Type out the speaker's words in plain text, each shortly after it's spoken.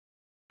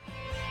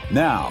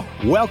Now,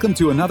 welcome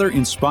to another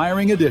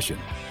inspiring edition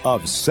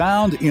of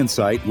Sound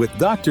Insight with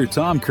Dr.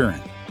 Tom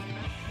Curran.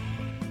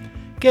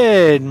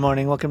 Good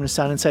morning. Welcome to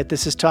Sound Insight.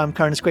 This is Tom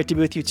Curran. It's great to be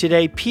with you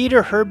today.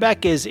 Peter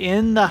Herbeck is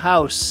in the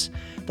house.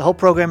 The whole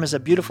program is a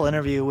beautiful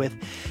interview with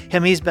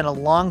him. He's been a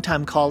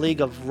longtime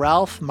colleague of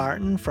Ralph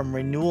Martin from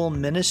Renewal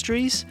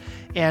Ministries,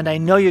 and I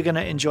know you're going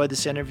to enjoy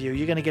this interview.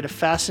 You're going to get a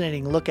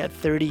fascinating look at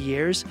 30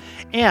 years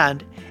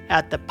and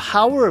at the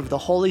power of the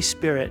Holy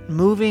Spirit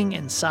moving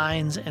in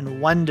signs and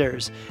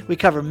wonders. We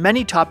cover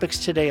many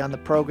topics today on the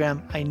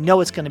program. I know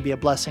it's going to be a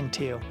blessing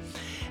to you.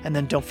 And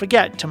then don't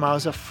forget,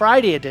 tomorrow's a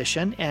Friday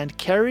edition, and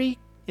Carrie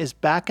is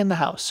back in the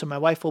house. So my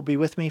wife will be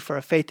with me for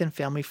a Faith and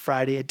Family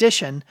Friday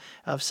edition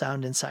of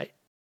Sound Insight.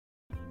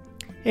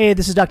 Hey,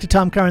 this is Dr.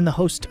 Tom Curran, the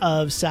host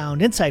of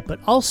Sound Insight, but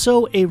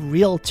also a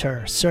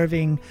realtor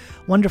serving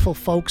wonderful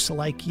folks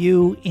like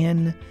you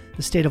in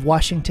the state of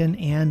Washington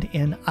and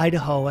in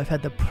Idaho. I've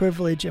had the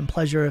privilege and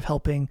pleasure of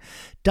helping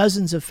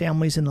dozens of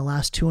families in the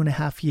last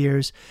 2.5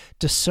 years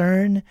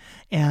discern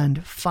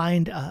and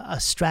find a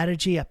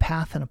strategy, a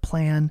path, and a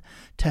plan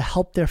to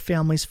help their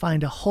families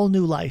find a whole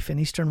new life in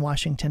eastern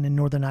Washington and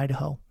northern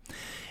Idaho.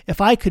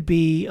 If I could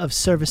be of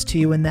service to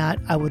you in that,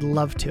 I would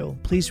love to.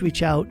 Please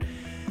reach out.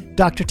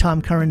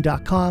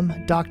 drtomcurran.com,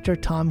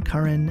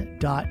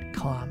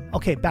 drtomcurran.com.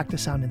 Okay, back to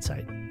Sound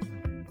Insight.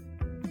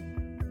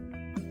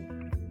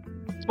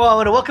 Well, I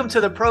want to welcome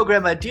to the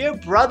program a dear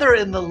brother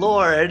in the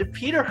Lord,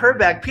 Peter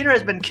Herbeck. Peter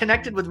has been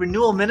connected with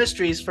Renewal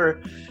Ministries for,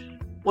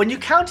 when you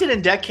count it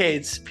in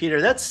decades,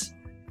 Peter, it's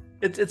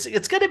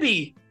going to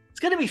be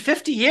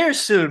 50 years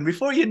soon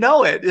before you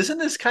know it. Isn't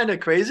this kind of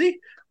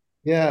crazy?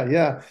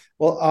 Yeah.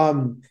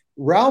 Well,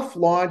 Ralph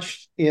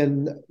launched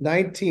in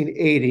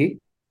 1980.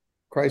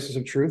 Crisis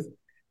of Truth.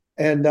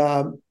 And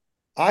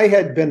I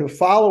had been a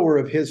follower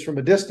of his from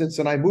a distance,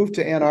 and I moved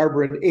to Ann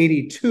Arbor in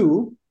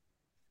 82.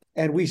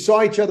 And we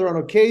saw each other on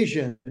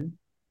occasion,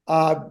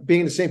 being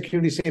in the same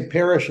community, same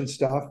parish and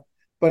stuff.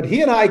 But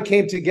he and I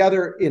came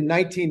together in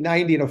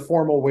 1990 in a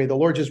formal way. The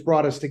Lord just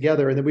brought us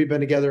together, and then we've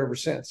been together ever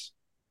since.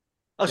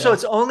 Oh, yeah. So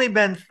it's only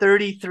been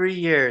 33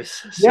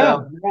 years.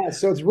 So. Yeah.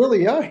 So it's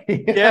really young.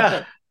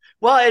 Yeah.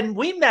 Well, and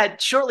we met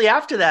shortly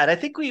after that. I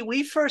think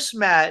we first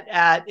met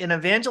at an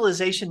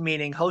evangelization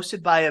meeting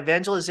hosted by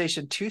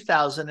Evangelization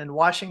 2000 in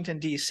Washington,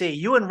 D.C.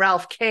 You and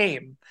Ralph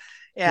came,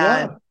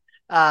 and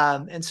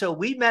so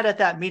we met at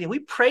that meeting. We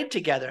prayed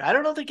together. I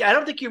don't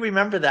think you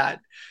remember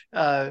that.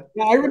 Yeah,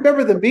 I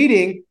remember the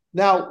meeting.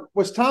 Now,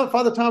 was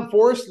Father Tom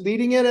Forrest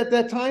leading it at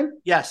that time?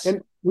 Yes.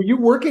 And were you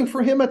working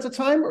for him at the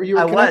time, or you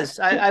were?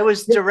 I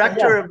was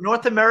director of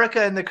North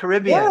America and the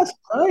Caribbean. Yes,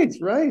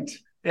 right.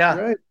 Yeah.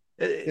 Right.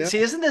 Yeah. See,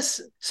 isn't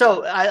this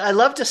so? I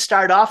love to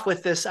start off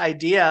with this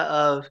idea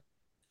of,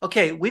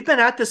 okay, we've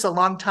been at this a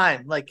long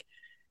time, like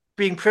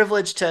being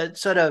privileged to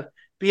sort of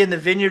be in the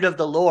vineyard of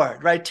the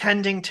Lord, right?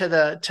 Tending to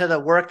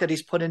the work that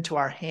he's put into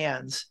our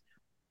hands.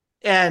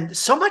 And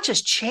so much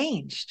has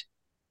changed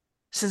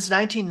since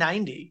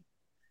 1990.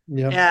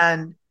 Yeah.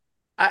 And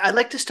I'd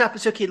like to stop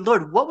and say, okay,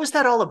 Lord, what was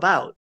that all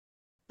about?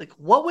 Like,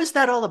 what was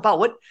that all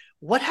about?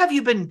 What have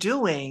you been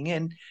doing?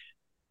 And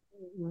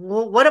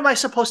what am I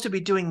supposed to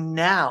be doing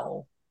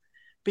now?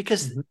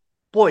 Because,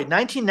 boy,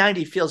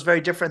 1990 feels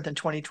very different than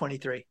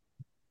 2023.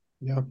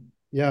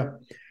 Yeah,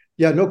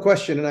 no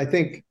question. And I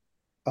think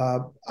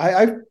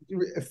I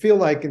feel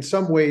like in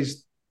some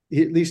ways,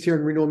 at least here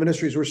in Renewal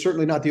Ministries, we're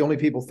certainly not the only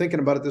people thinking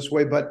about it this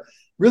way, but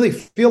really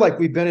feel like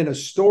we've been in a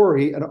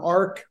story, an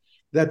arc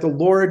that the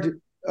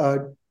Lord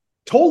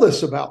told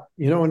us about,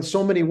 in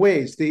so many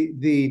ways.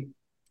 The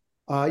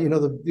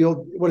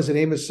old, what is it?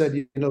 Amos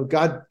said,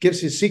 God gives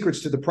his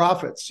secrets to the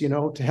prophets,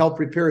 to help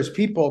prepare his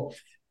people.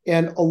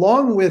 And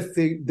along with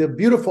the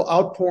beautiful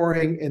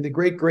outpouring and the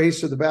great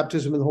grace of the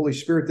baptism of the Holy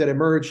Spirit that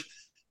emerged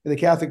in the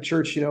Catholic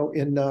Church,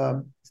 in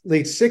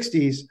late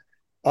 60s,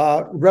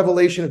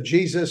 revelation of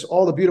Jesus,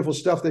 all the beautiful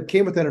stuff that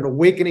came with that, an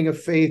awakening of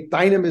faith,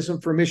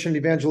 dynamism for mission and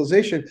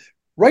evangelization,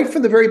 right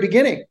from the very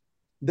beginning.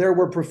 There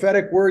were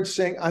prophetic words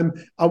saying,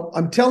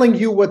 I'm telling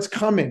you what's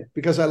coming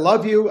because I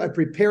love you. I'm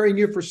preparing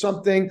you for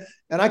something.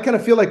 And I kind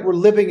of feel like we're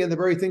living in the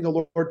very thing the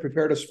Lord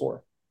prepared us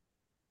for.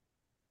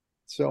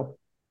 So.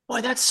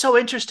 Boy, that's so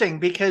interesting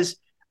because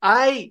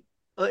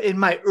in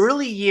my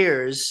early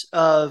years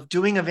of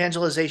doing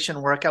evangelization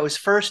work, I was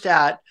first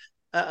at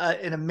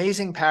an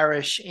amazing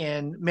parish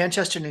in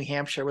Manchester, New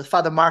Hampshire with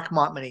Father Mark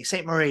Montminy,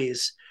 St.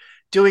 Marie's,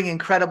 doing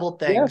incredible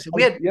things.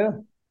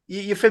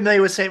 You're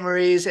familiar with St.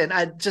 Marie's, and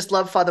I just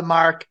love Father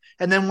Mark,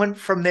 and then went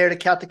from there to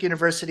Catholic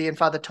University and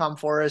Father Tom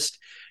Forrest.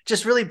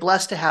 Just really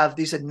blessed to have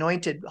these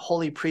anointed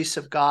holy priests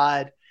of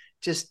God,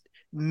 just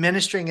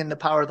ministering in the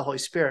power of the Holy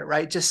Spirit,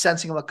 right? Just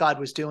sensing what God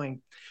was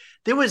doing.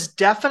 There was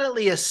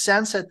definitely a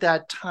sense at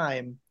that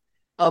time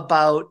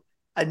about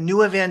a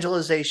new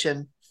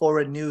evangelization for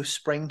a new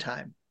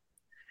springtime.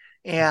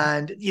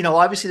 And,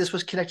 obviously this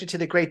was connected to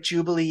the great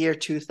Jubilee year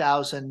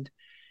 2000,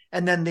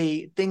 and then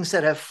the things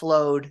that have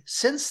flowed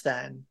since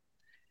then.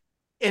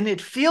 And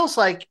it feels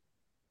like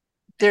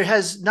there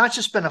has not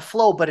just been a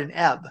flow, but an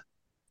ebb.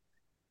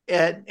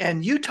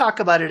 And you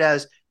talk about it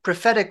as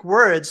prophetic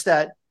words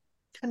that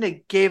kind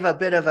of gave a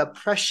bit of a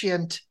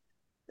prescient,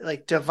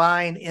 like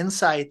divine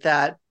insight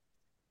that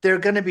there are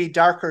going to be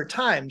darker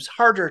times,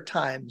 harder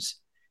times.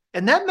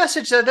 And that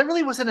message that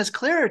really wasn't as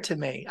clear to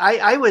me.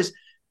 I was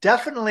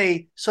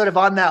definitely sort of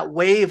on that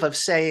wave of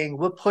saying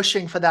we're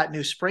pushing for that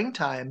new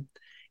springtime.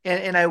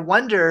 And I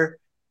wonder,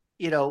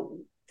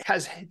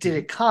 did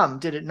it come?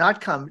 Did it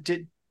not come?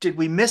 Did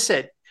we miss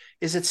it?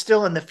 Is it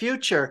still in the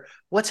future?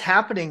 What's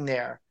happening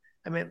there?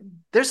 I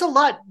mean, there's a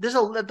lot.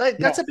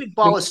 That's a big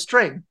ball of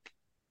string.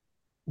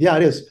 Yeah,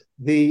 it is.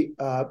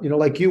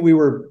 Like you, we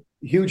were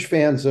huge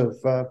fans of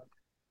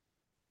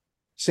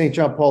St.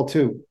 John Paul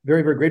II.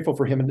 Very, very grateful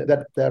for him. And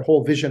that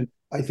whole vision,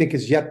 I think,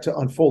 is yet to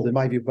unfold in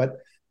my view. But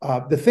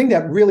the thing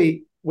that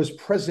really was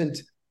present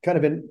kind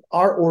of in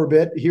our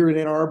orbit here in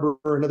Ann Arbor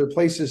and other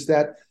places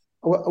that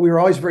we were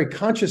always very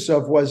conscious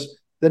of was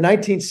the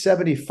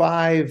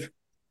 1975,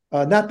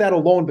 not that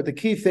alone, but the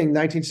key thing,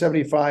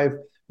 1975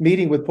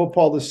 meeting with Pope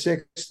Paul VI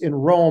in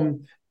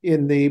Rome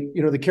in the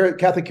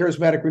Catholic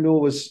Charismatic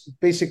Renewal was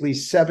basically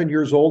 7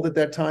 years old at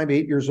that time,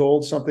 8 years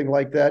old, something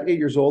like that, 8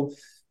 years old.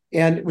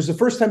 And it was the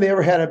first time they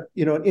ever had an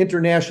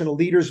international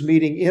leaders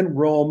meeting in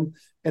Rome.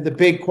 And the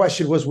big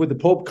question was, would the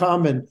Pope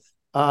come? And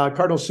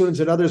Cardinal Sunens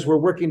and others were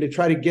working to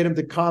try to get him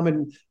to come.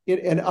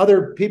 And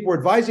other people were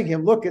advising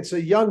him, look, it's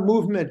a young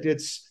movement.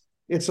 It's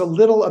a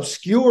little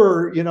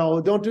obscure,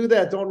 don't do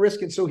that. Don't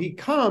risk it. So he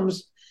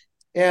comes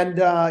and,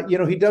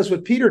 he does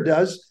what Peter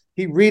does.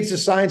 He reads the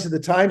signs of the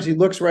times. He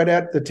looks right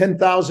at the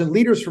 10,000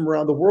 leaders from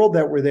around the world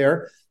that were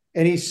there.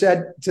 And he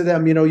said to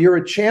them, you're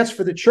a chance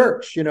for the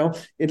church, And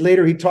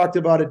later he talked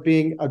about it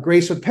being a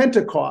grace of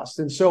Pentecost.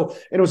 And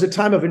it was a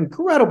time of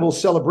incredible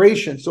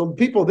celebration. So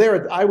people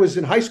there, I was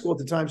in high school at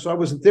the time, so I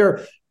wasn't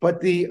there.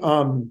 But it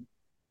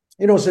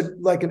was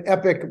like an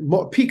epic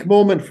peak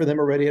moment for them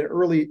already at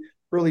early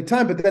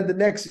time. But then the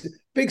next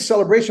big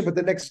celebration, but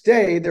the next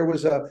day there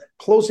was a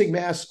closing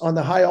mass on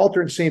the high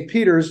altar in St.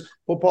 Peter's.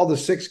 Pope Paul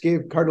VI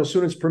gave Cardinal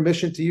Sunens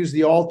permission to use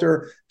the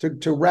altar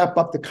to wrap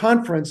up the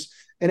conference.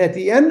 And at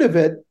the end of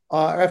it,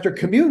 after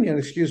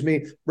communion,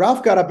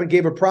 Ralph got up and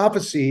gave a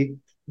prophecy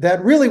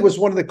that really was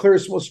one of the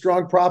clearest, most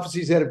strong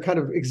prophecies that have kind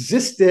of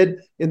existed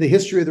in the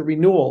history of the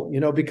renewal.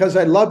 Because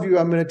I love you,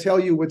 I'm going to tell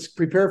you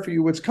prepare for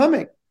you what's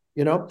coming.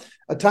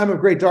 A time of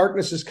great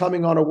darkness is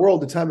coming on a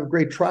world, a time of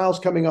great trials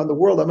coming on the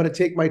world. I'm going to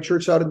take my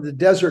church out into the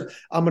desert.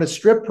 I'm going to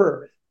strip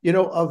her,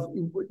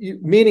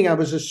 meaning I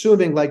was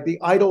assuming like the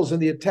idols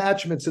and the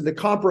attachments and the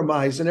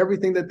compromise and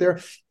everything that they're,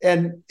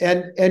 and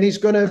he's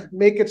going to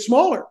make it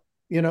smaller.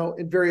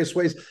 In various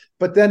ways.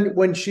 But then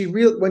when she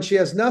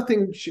has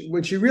nothing,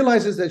 when she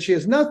realizes that she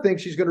has nothing,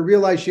 she's going to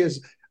realize she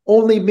has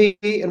only me.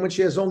 And when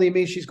she has only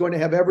me, she's going to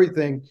have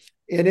everything.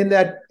 And in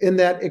that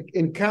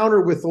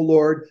encounter with the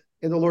Lord,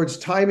 in the Lord's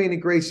timing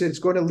and grace, it's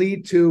going to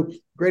lead to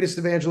greatest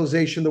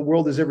evangelization the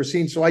world has ever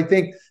seen. So I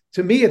think,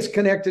 to me, it's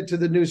connected to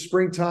the new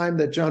springtime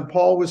that John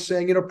Paul was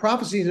saying.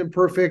 Prophecy is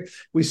imperfect.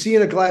 We see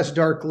in a glass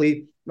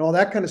darkly, and all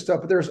that kind of stuff.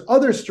 But there's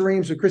other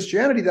streams of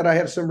Christianity that I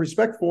have some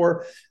respect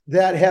for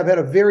that have had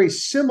a very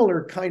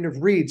similar kind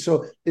of read.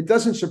 So it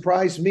doesn't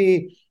surprise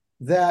me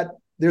that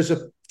there's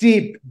a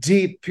deep,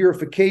 deep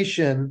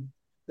purification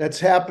that's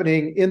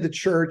happening in the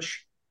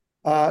church,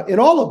 in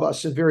all of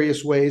us in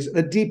various ways, and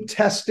a deep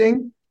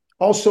testing.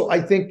 Also,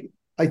 I think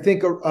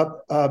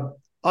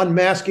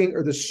unmasking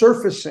or the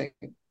surfacing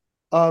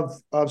of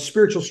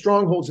spiritual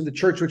strongholds in the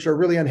church, which are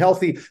really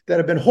unhealthy, that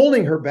have been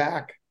holding her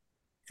back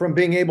from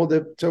being able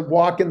to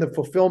walk in the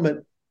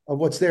fulfillment of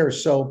what's there.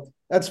 So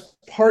that's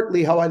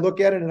partly how I look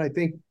at it. And I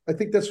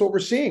think that's what we're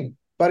seeing.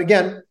 But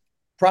again,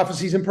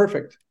 prophecy's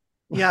imperfect.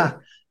 Yeah.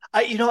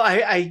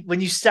 I when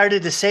you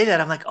started to say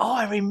that, I'm like, oh,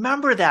 I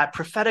remember that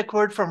prophetic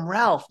word from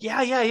Ralph.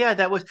 Yeah.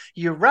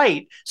 You're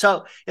right.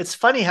 So it's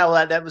funny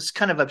how that was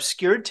kind of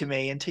obscured to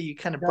me until you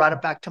kind of brought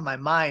it back to my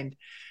mind.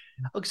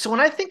 So when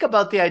I think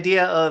about the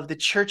idea of the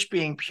church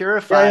being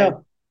purified,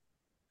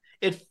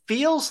 it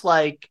feels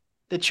like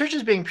the church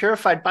is being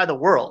purified by the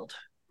world,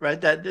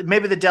 right? That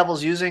maybe the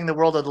devil's using the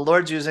world, or the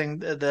Lord's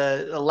using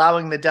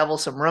allowing the devil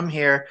some room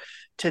here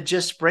to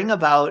just bring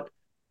about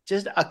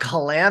just a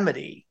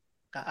calamity.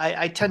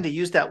 I tend to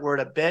use that word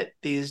a bit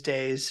these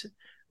days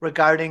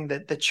regarding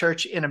the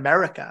church in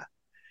America.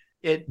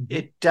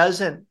 It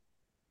doesn't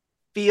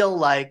feel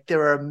like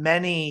there are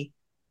many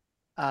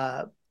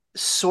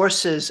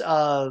sources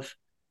of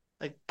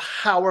like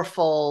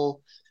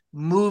powerful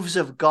moves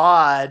of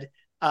God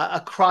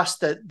across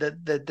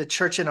the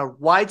church in a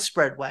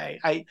widespread way.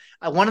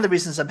 One of the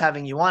reasons I'm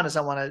having you on is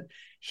I want to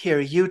hear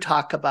you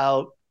talk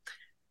about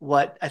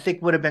what I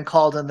think would have been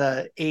called in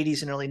the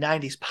 80s and early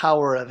 90s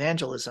power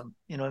evangelism,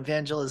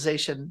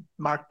 evangelization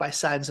marked by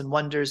signs and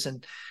wonders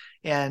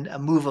and a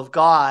move of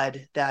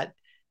God that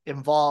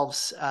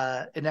involves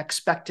an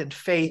expectant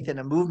faith and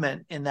a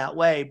movement in that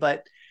way.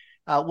 But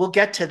we'll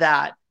get to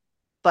that.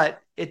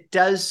 But it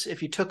does,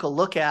 if you took a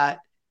look at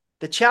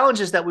the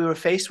challenges that we were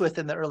faced with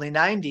in the early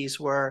 90s,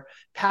 were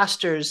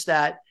pastors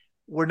that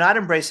were not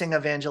embracing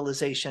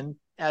evangelization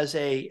as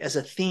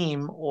a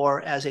theme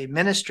or as a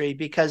ministry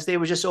because they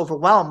were just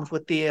overwhelmed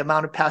with the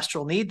amount of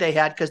pastoral need they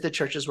had because the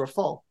churches were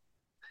full.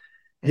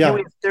 And here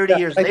we have 30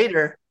 years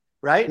later,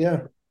 right?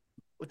 Yeah.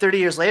 30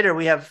 years later,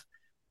 we have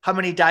how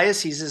many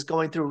dioceses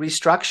going through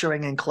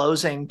restructuring and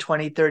closing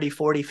 20, 30,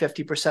 40,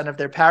 50% of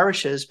their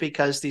parishes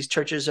because these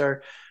churches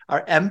are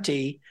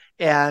empty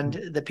and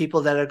the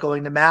people that are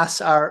going to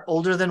mass are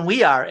older than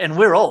we are and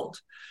we're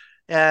old.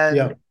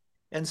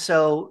 And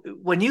so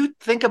when you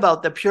think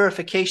about the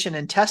purification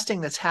and testing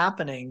that's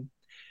happening,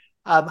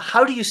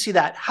 how do you see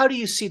that? How do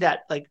you see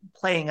that like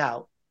playing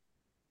out?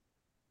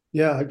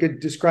 Yeah, I could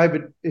describe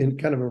it in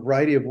kind of a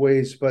variety of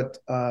ways, but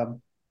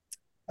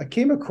I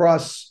came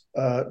across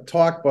a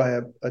talk by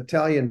an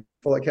Italian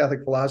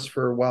Catholic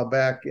philosopher a while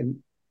back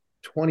in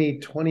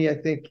 2020, I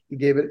think he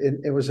gave it.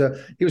 And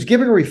he was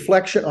giving a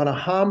reflection on a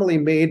homily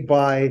made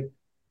by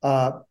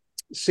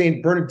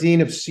Saint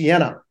Bernardine of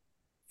Siena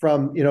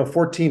from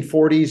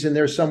 1440s, and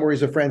there's somewhere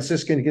he's a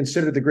Franciscan,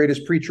 considered the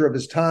greatest preacher of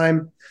his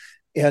time,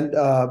 and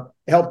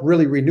helped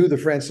really renew the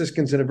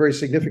Franciscans in a very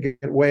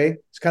significant way.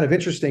 It's kind of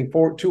interesting.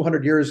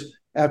 200 years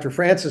after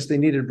Francis, they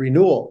needed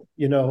renewal,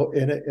 in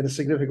a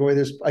significant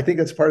way. I think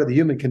that's part of the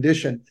human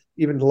condition,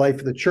 even the life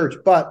of the church.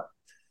 But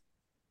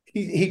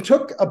he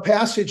took a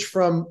passage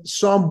from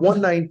Psalm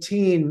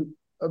 119,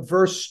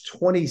 verse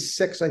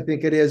 26, I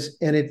think it is,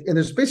 and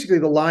there's basically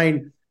the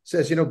line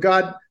says,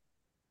 God,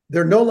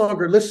 they're no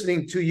longer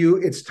listening to you.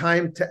 It's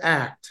time to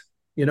act,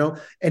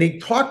 and he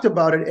talked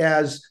about it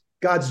as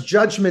God's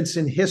judgments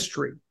in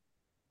history.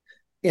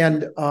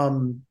 And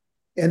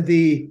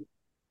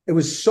it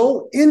was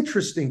so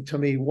interesting to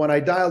me when I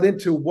dialed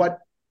into what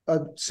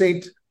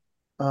Saint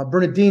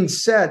Bernardine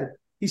said.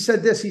 He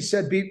said this, he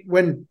said,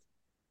 when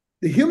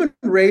the human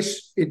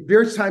race, at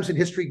various times in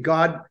history,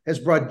 God has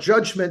brought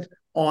judgment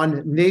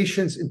on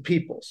nations and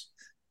peoples.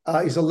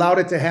 He's allowed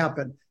it to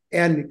happen.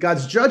 And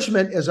God's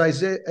judgment, as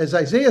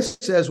Isaiah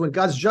says, when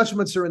God's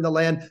judgments are in the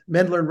land,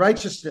 men learn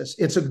righteousness.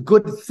 It's a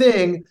good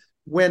thing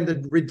when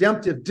the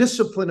redemptive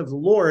discipline of the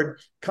Lord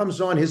comes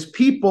on his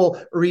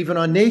people or even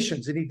on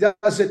nations. And he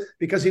does it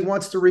because he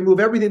wants to remove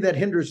everything that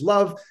hinders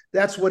love.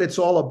 That's what it's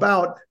all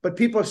about. But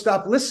people have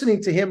stopped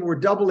listening to him. We're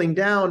doubling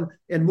down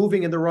and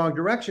moving in the wrong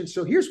direction.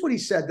 So here's what he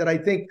said that I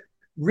think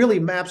really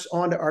maps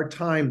onto our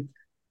time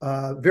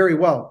very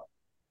well.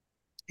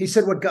 He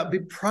said,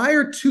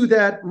 prior to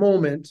that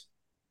moment,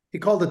 he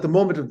called it the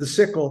moment of the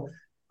sickle.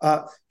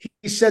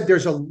 He said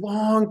there's a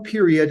long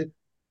period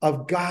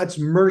of God's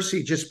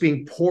mercy just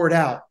being poured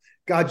out.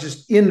 God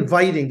just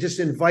inviting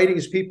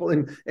his people,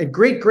 and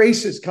great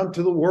graces come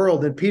to the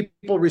world, and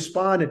people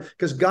respond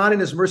because God in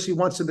his mercy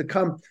wants them to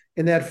come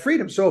in that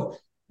freedom. So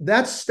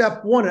that's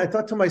step one. And I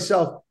thought to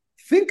myself,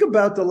 think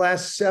about the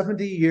last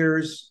 70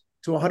 years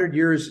to 100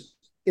 years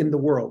in the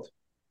world,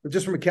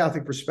 just from a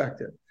Catholic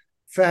perspective.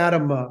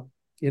 Fatima,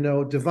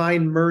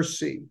 divine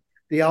mercy,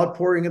 the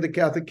outpouring of the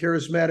Catholic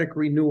charismatic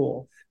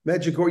renewal,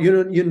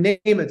 Medjugorje, you name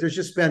it. There's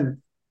just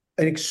been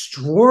an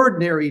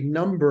extraordinary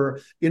number,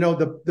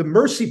 the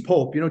mercy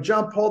pope,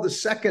 John Paul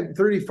II,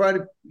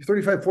 35,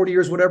 40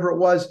 years, whatever it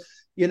was,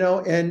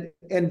 and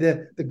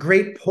the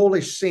great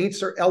Polish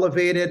saints are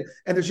elevated.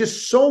 And there's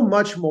just so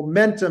much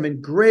momentum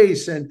and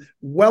grace and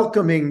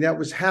welcoming that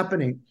was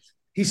happening.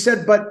 He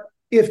said, but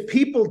if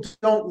people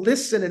don't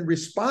listen and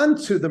respond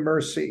to the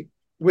mercy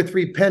with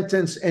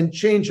repentance and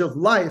change of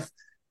life,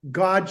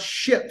 God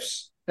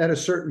shifts at a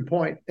certain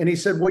point. And he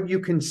said, what you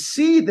can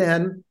see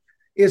then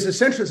is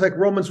essentially, it's like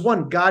Romans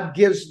 1, God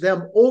gives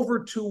them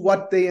over to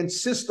what they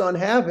insist on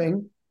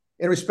having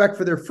in respect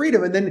for their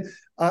freedom. And then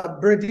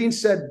Bernardine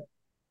said,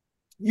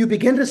 you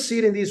begin to see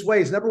it in these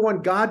ways. Number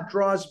one, God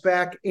draws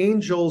back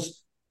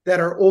angels that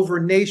are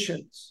over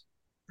nations,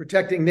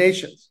 protecting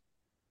nations.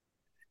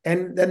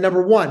 And then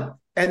number one,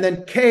 and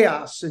then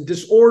chaos and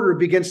disorder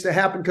begins to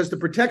happen because the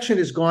protection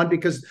is gone.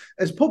 Because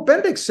as Pope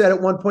Benedict said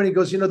at one point, he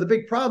goes, the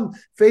big problem,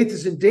 faith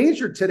is in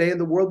danger today in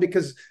the world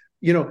because,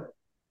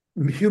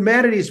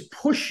 humanity is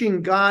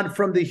pushing God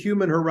from the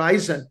human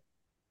horizon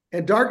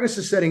and darkness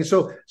is setting.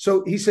 So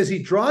he says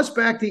he draws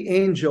back the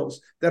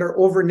angels that are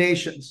over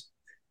nations.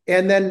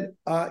 And then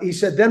he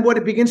said, then what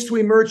it begins to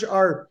emerge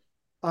are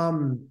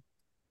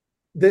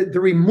the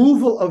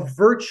removal of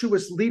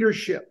virtuous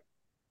leadership.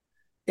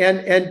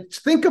 And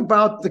think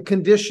about the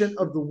condition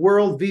of the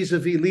world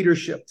vis-a-vis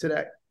leadership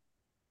today.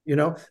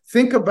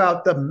 Think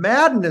about the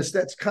madness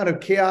that's kind of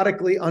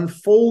chaotically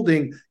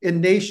unfolding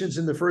in nations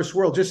in the first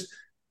world. Just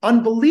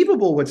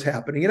unbelievable what's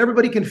happening. And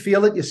everybody can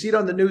feel it. You see it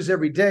on the news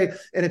every day.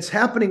 And it's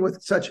happening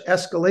with such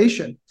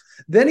escalation.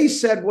 Then he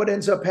said what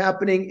ends up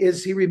happening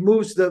is he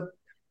removes the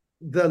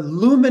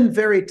lumen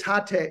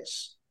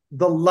veritatis,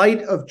 the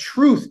light of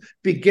truth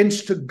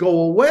begins to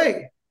go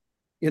away,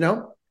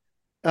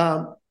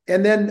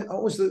 and then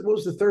what was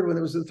the third one?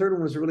 The third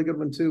one was a really good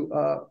one too.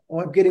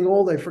 I'm getting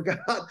old. I forgot.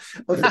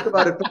 I'll think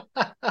about it.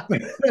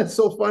 But that's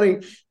so funny.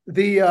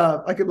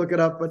 I could look it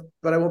up,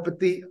 but I won't. But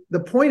the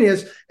point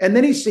is, and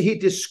then he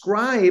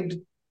described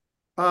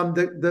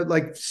the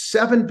like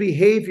 7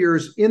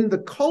 behaviors in the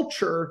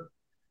culture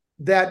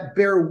that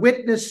bear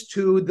witness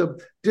to the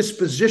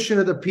disposition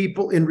of the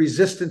people in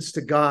resistance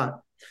to God.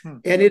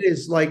 And it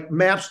is like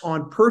maps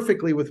on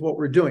perfectly with what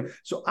we're doing.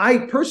 So I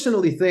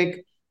personally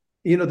think,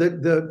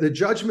 the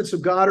judgments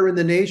of God are in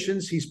the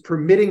nations. He's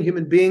permitting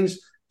human beings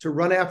to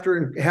run after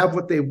and have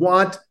what they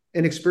want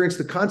and experience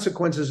the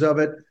consequences of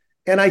it.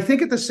 And I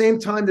think at the same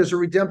time, there's a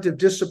redemptive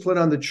discipline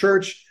on the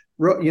church.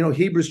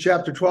 Hebrews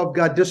chapter 12,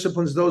 God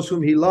disciplines those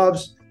whom he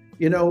loves,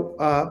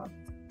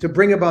 to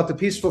bring about the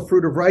peaceful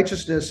fruit of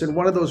righteousness. And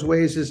one of those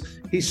ways is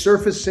he's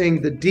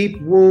surfacing the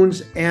deep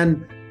wounds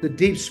and the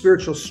deep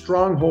spiritual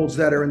strongholds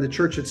that are in the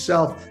church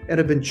itself and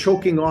have been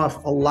choking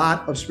off a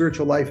lot of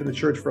spiritual life in the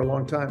church for a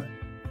long time.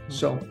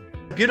 So,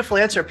 beautiful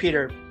answer,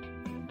 Peter.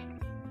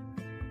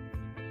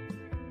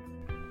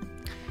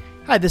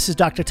 Hi, this is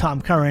Dr.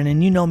 Tom Curran,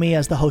 and you know me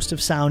as the host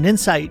of Sound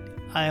Insight.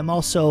 I am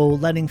also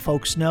letting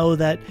folks know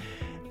that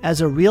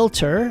as a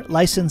realtor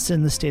licensed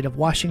in the state of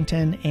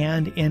Washington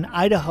and in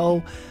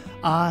Idaho,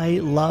 I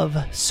love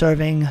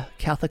serving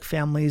Catholic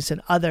families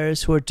and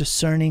others who are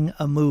discerning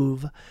a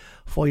move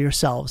for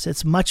yourselves.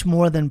 It's much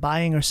more than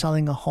buying or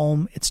selling a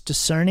home. It's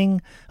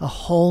discerning a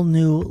whole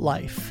new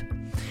life.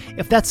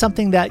 If that's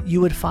something that you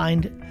would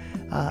find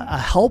a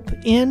help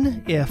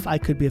in, if I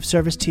could be of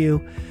service to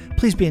you,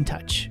 please be in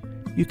touch.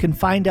 You can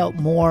find out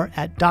more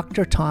at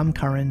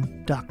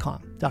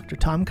drtomcurran.com.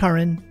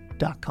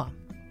 drtomcurran.com.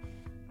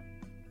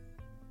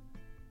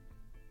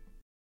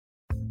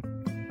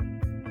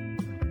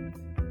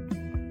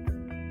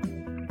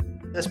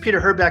 That's Peter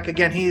Herbeck.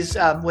 Again, he's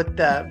with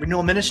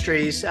Renewal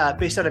Ministries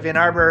based out of Ann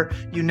Arbor.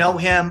 You know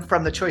him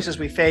from The Choices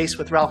We Face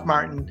with Ralph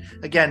Martin.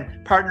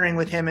 Again, partnering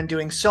with him and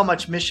doing so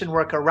much mission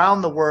work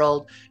around the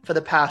world for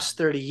the past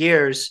 30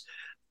 years.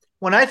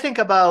 When I think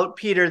about,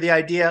 Peter, the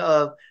idea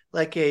of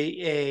like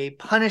a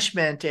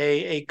punishment,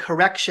 a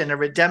correction, a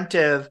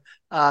redemptive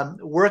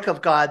work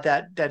of God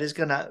that is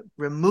going to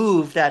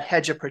remove that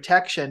hedge of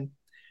protection,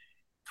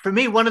 for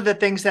me, one of the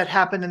things that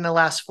happened in the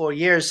last 4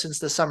 years since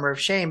the Summer of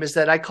Shame is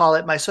that I call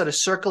it my sort of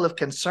circle of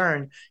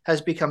concern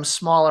has become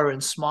smaller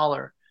and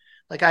smaller.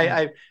 Like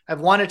I've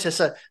wanted to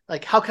say,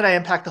 like, how can I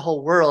impact the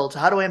whole world?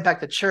 How do I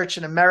impact the church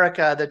in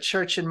America, the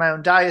church in my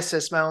own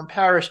diocese, my own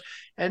parish?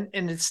 And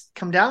it's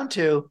come down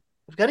to,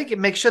 I've got to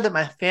make sure that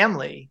my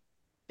family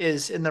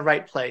is in the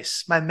right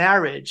place. My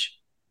marriage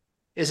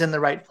is in the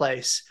right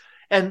place.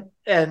 And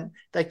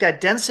like that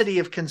density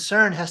of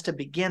concern has to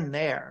begin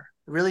there,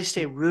 really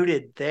stay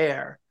rooted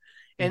there.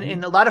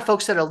 And a lot of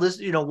folks that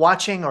are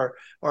watching or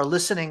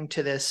listening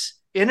to this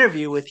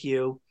interview with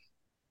you,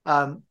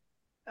 a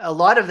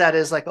lot of that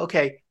is like,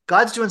 okay,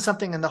 God's doing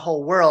something in the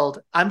whole world.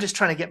 I'm just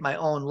trying to get my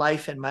own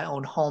life and my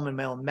own home and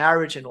my own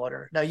marriage in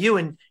order. Now, you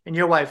and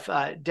your wife,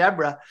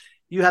 Deborah,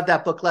 you have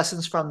that book,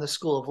 Lessons from the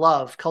School of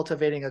Love,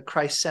 Cultivating a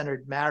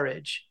Christ-Centered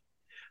Marriage.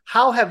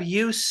 How have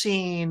you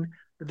seen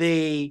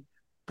the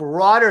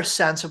broader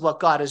sense of what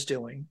God is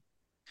doing,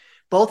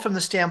 both from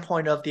the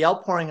standpoint of the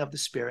outpouring of the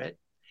Spirit,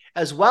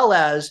 as well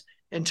as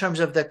in terms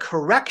of the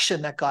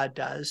correction that God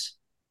does?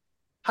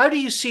 How do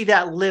you see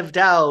that lived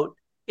out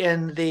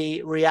in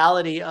the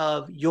reality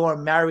of your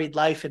married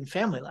life and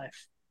family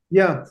life?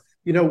 Yeah.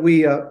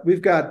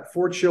 We've got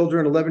 4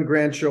 children, 11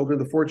 grandchildren.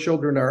 The 4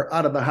 children are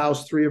out of the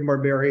house. 3 of them are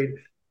married.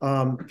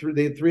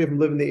 3 of them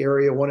live in the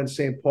area, 1 in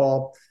St.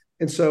 Paul.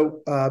 And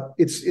so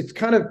it's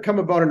kind of come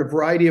about in a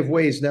variety of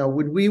ways. Now,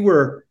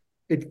 when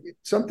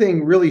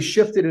something really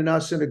shifted in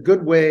us in a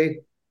good way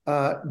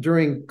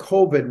during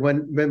COVID,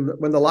 when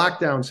the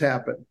lockdowns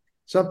happened.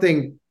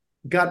 Something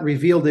got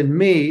revealed in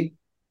me,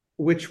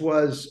 which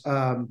was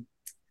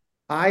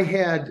I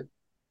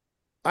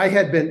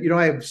had been,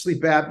 I have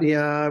sleep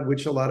apnea,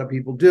 which a lot of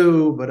people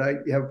do, but I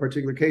have a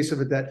particular case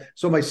of it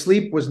so my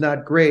sleep was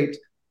not great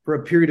for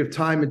a period of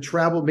time, and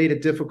travel made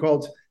it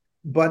difficult.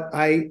 But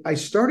I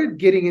started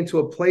getting into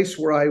a place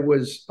where I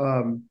was,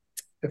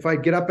 if I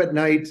get up at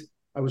night,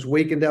 I was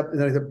waking up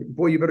and I thought,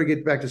 boy, you better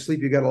get back to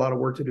sleep. You got a lot of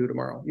work to do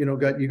tomorrow. You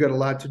got a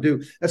lot to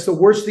do. That's the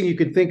worst thing you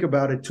could think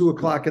about at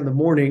 2:00 in the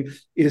morning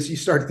is you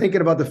start thinking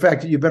about the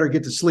fact that you better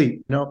get to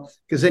sleep,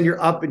 because then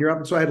you're up.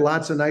 And so I had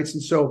lots of nights.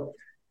 And so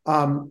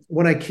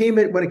when I came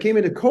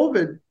into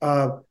COVID,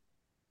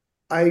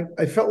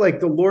 I felt like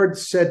the Lord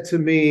said to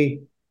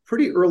me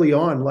pretty early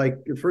on,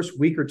 like the first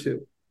week or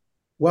two,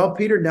 well,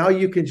 Peter, now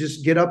you can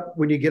just get up.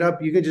 When you get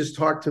up, you can just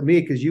talk to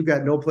me because you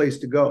got no place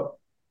to go.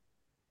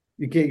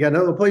 You got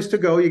no place to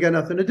go. You got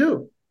nothing to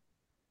do.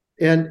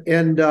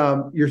 And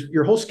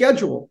your whole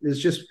schedule is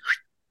just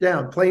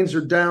down. Planes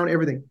are down,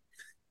 everything.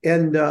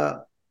 And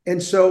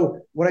so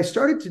what I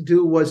started to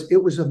do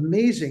it was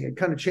amazing. It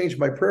kind of changed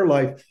my prayer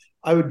life.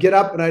 I would get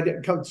up and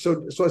I'd come,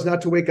 so as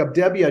not to wake up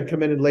Debbie, I'd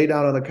come in and lay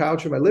down on the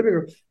couch in my living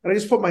room. And I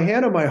just put my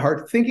hand on my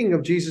heart, thinking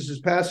of Jesus's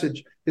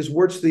passage, his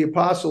words to the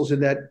apostles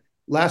in that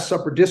Last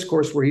Supper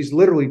discourse, where he's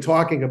literally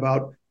talking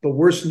about the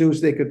worst news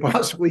they could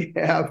possibly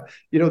have,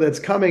 that's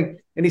coming.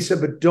 And he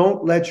said, but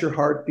don't let your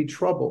heart be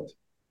troubled.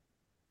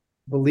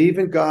 Believe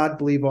in God,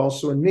 believe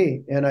also in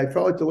me. And I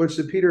felt like the Lord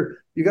said,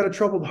 Peter, you got a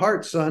troubled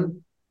heart,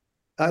 son.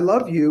 I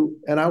love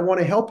you, and I want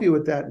to help you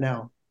with that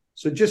now.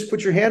 So just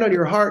put your hand on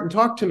your heart and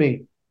talk to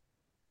me.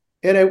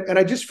 And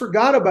I just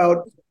forgot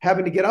about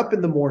having to get up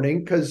in the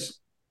morning because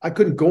I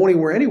couldn't go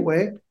anywhere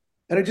anyway.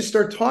 And I just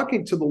started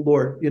talking to the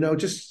Lord,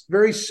 just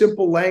very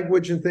simple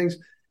language and things.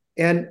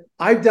 And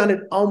I've done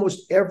it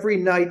almost every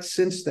night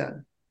since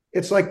then.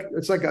 It's like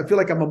I feel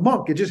like I'm a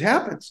monk. It just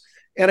happens.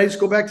 And I just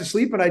go back to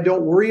sleep and I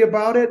don't worry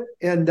about it.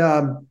 And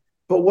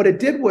but what it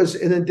did was,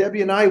 and then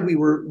Debbie and I,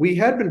 we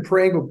had been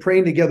praying, but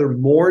praying together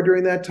more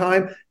during that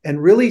time, and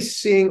really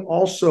seeing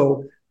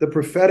also the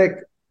prophetic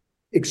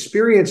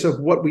experience of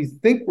what we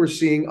think we're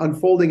seeing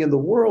unfolding in the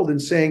world,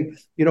 and saying,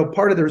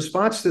 part of the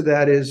response to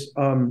that is,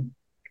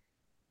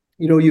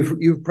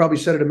 you've probably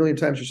said it a million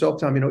times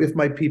yourself, Tom, if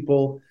my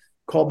people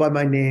called by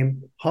my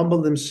name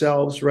humble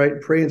themselves,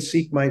 right, pray and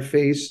seek my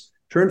face,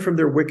 turn from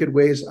their wicked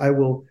ways, I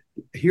will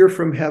hear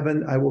from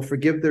heaven, I will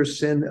forgive their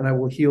sin, and I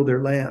will heal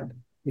their land,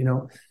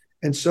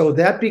 And so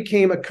that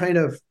became a kind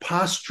of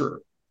posture,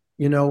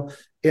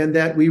 and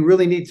that we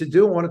really need to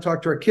do, want to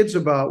talk to our kids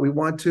about. We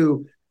want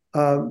to,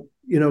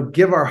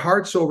 give our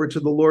hearts over to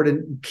the Lord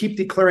and keep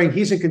declaring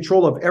he's in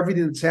control of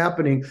everything that's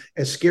happening,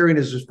 as scary and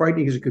as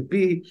frightening as it could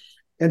be.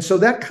 And so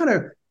that kind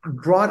of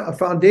brought a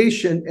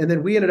foundation. And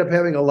then we ended up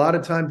having a lot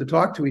of time to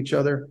talk to each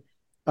other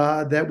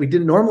that we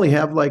didn't normally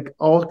have, like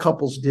all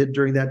couples did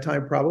during that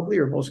time, probably,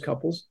 or most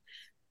couples.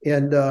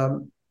 And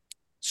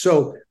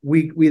so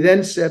we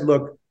then said,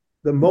 look,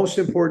 the most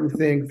important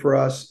thing for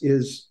us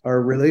is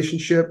our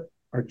relationship,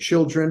 our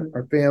children,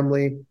 our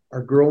family,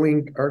 our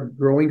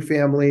growing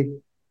family.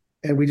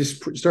 And we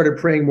just started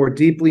praying more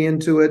deeply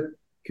into it,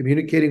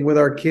 communicating with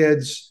our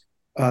kids.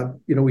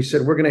 We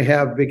said we're going to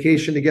have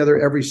vacation together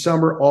every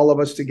summer, all of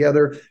us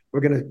together.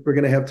 We're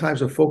going to have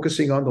times of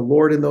focusing on the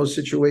Lord in those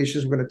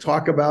situations. We're going to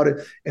talk about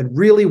it and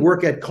really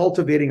work at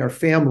cultivating our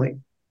family.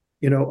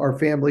 Our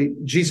family,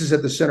 Jesus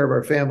at the center of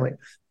our family.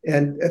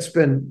 And it's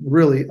been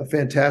really a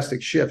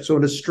fantastic shift. So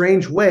in a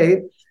strange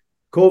way,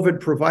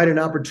 COVID provided an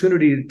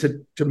opportunity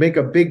to make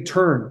a big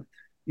turn,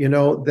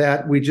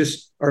 that we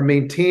just are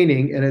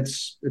maintaining, and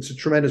it's a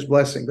tremendous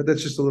blessing. But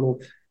that's just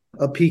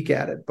a peek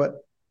at it. But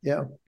yeah.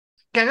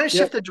 Okay, I'm going to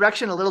shift the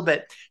direction a little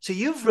bit. So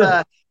you've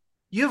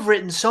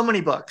written so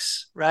many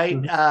books, right?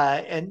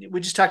 Mm-hmm. And we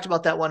just talked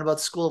about that one about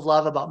the School of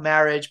Love, about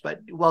marriage, but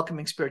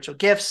welcoming spiritual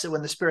gifts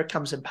when the Spirit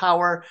comes in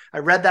power. I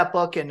read that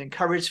book and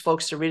encouraged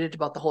folks to read it,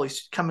 about the Holy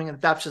coming in the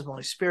baptism of the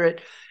Holy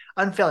Spirit,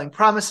 unfailing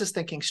promises,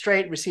 thinking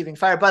straight, receiving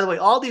fire. By the way,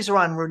 all these are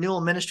on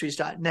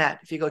renewalministries.net.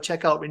 If you go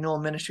check out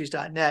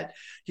renewalministries.net,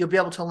 you'll be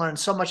able to learn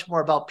so much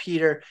more about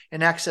Peter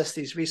and access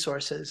these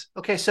resources.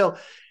 Okay, so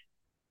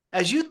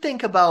as you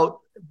think about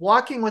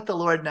walking with the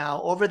Lord now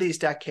over these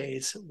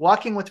decades,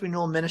 walking with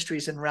Renewal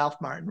Ministries and Ralph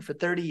Martin for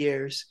 33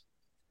 years,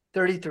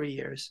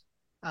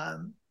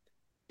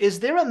 is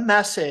there a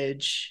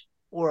message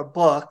or a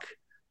book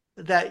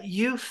that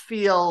you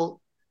feel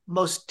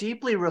most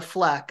deeply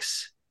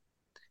reflects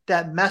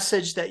that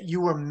message that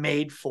you were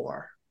made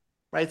for,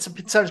 right?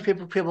 Sometimes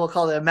people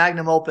call it a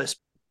magnum opus.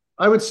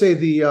 I would say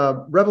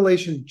the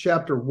Revelation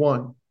chapter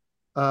 1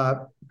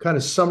 kind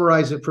of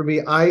summarize it for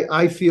me.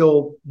 I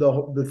feel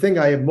the thing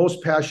I am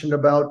most passionate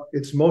about,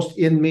 it's most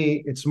in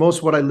me, it's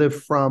most what I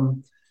live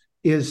from,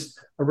 is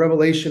a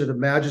revelation of the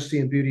majesty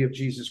and beauty of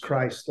Jesus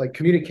Christ, like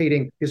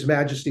communicating his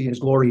majesty and his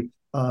glory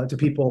to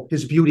people,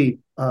 his beauty,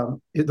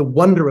 the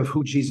wonder of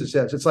who Jesus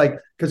is. It's like,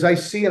 because I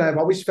see, and I've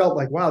always felt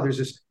like, wow, there's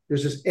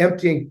this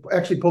emptying.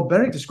 Actually, Pope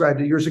Benedict described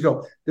it years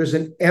ago. There's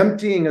an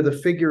emptying of the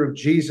figure of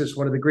Jesus,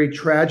 one of the great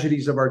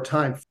tragedies of our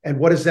time. And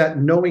what is that?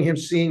 Knowing him,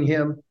 seeing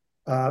him,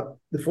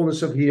 the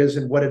fullness of he is,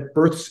 and what it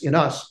births in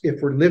us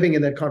if we're living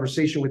in that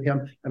conversation with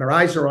him and our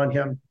eyes are on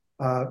him,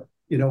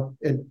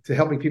 and to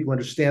helping people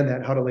understand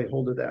that, how to lay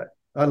hold of that.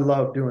 I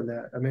love doing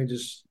that. I mean,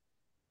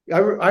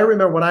 I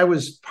remember when I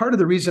was part of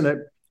the reason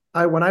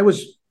when I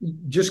was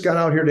just got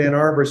out here to Ann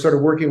Arbor, I started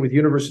working with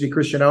University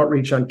Christian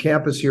Outreach on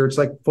campus here. It's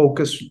like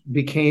Focus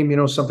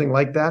became, something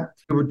like that.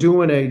 We were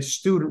doing a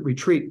student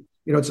retreat.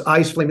 It's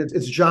ice flame.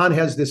 It's John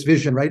has this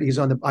vision, right? He's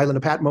on the island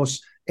of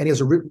Patmos, and he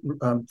has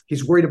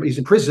he's worried about, he's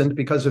imprisoned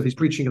because of his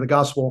preaching of the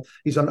gospel.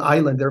 He's on an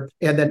island there.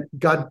 And then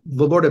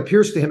the Lord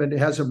appears to him and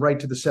has him write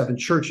to the 7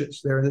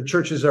 churches there. And the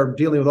churches are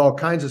dealing with all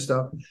kinds of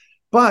stuff.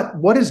 But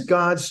what is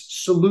God's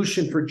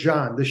solution for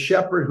John, the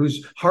shepherd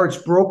whose heart's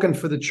broken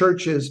for the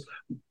churches,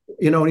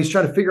 and he's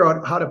trying to figure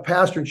out how to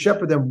pastor and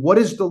shepherd them? What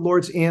is the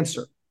Lord's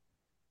answer?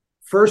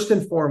 First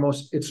and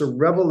foremost, it's a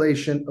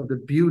revelation of the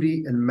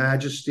beauty and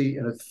majesty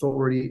and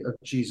authority of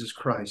Jesus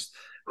Christ,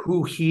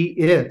 who he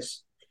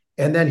is.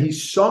 And then he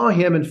saw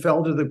him and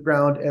fell to the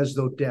ground as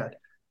though dead.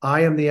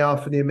 I am the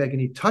Alpha and the Omega.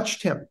 And he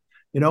touched him,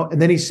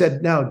 and then he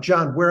said, now,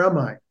 John, where am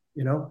I?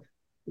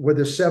 Where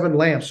the 7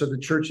 lamps of the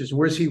churches,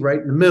 where's he? Right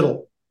in the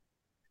middle.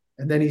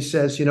 And then he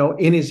says,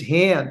 in his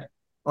hand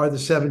are the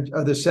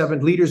seven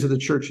leaders of the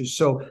churches.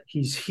 So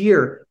he's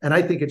here. And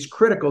I think it's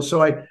critical.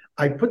 So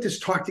I put this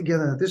talk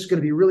together. This is going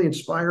to be really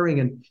inspiring.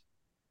 And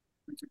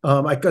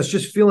I was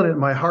just feeling it in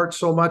my heart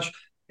so much.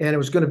 And it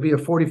was going to be a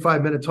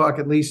 45-minute talk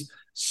at least.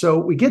 So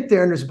we get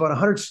there and there's about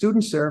 100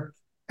 students there.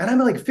 And I'm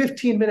like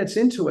 15 minutes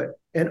into it.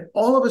 And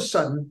all of a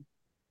sudden,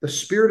 the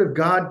Spirit of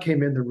God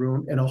came in the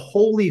room, and a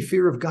holy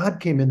fear of God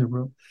came in the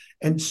room.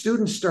 And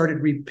students started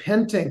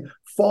repenting,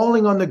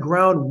 falling on the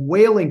ground,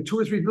 wailing. 2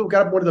 or 3 people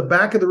got up, went to the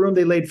back of the room.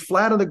 They laid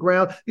flat on the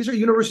ground. These are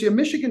University of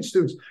Michigan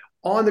students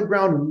on the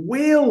ground,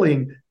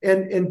 wailing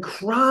and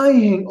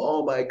crying.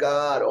 Oh my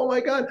God, oh my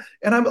God.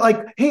 And I'm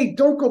like, hey,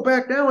 don't go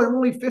back now. I'm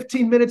only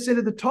 15 minutes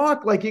into the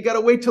talk. Like, you got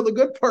to wait till the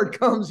good part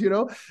comes,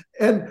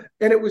 And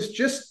it was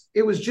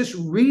just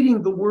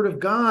reading the Word of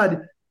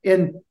God.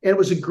 And it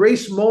was a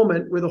grace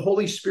moment where the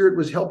Holy Spirit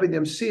was helping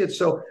them see it.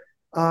 So,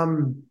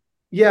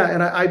 yeah,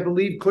 and I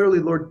believe clearly,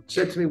 Lord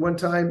said to me one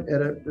time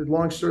at a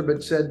long story, but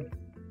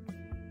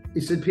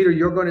he said, Peter,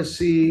 you're going to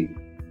see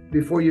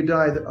before you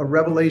die a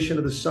revelation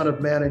of the Son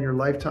of Man in your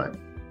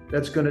lifetime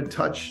that's going to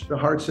touch the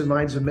hearts and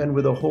minds of men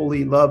with a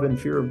holy love and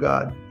fear of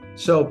God.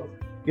 So,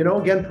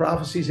 again,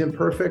 prophecy's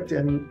imperfect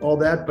and all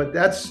that, but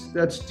that's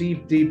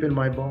deep in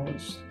my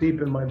bones,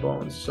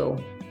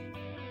 So.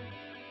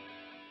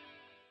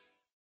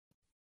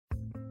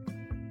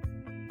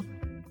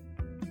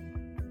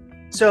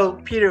 So,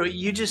 Peter,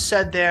 you just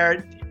said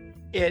there,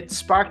 it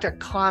sparked a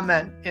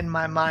comment in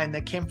my mind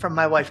that came from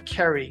my wife,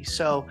 Carrie.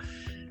 So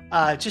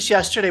just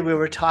yesterday we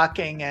were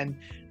talking, and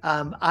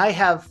I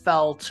have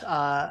felt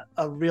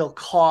a real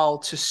call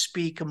to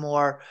speak a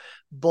more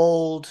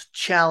bold,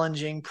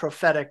 challenging,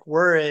 prophetic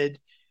word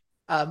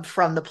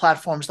from the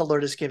platforms the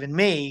Lord has given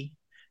me,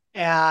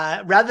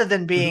 rather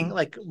than being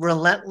like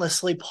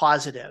relentlessly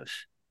positive,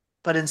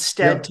 but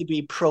instead to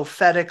be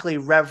prophetically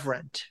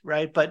reverent,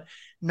 right? But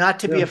not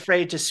to be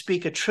afraid to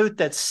speak a truth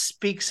that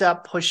speaks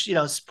up,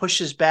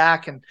 pushes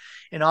back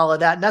and all of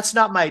that. And that's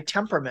not my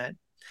temperament.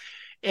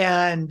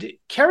 And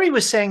Carrie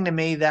was saying to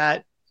me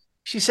that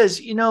she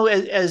says,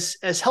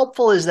 as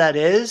helpful as that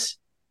is,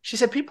 she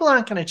said, people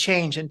aren't going to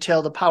change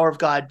until the power of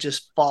God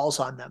just falls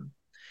on them.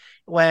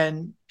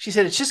 When she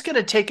said, it's just going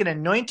to take an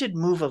anointed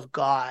move of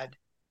God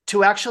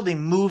to actually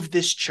move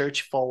this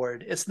church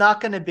forward. It's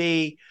not going to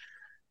be,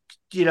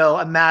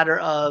 a matter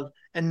of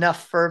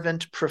enough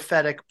fervent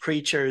prophetic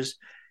preachers.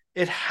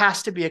 It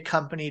has to be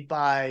accompanied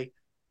by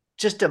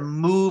just a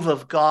move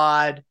of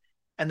God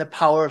and the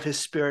power of his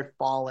Spirit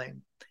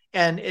falling.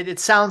 And it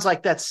sounds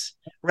like that's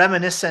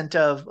reminiscent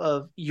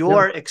of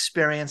your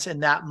experience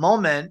in that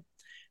moment.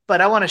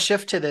 But I want to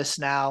shift to this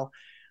now.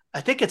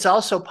 I think it's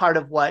also part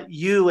of what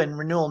you and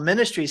Renewal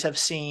Ministries have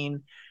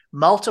seen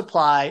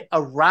multiply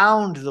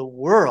around the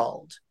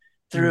world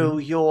through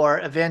your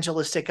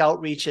evangelistic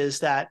outreaches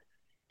that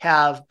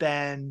have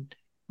been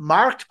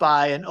marked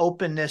by an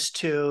openness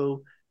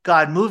to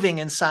God moving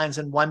in signs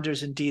and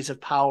wonders and deeds of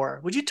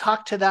power. Would you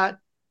talk to that?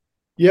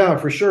 Yeah,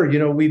 for sure.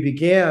 We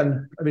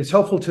began, it's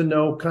helpful to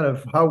know kind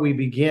of how we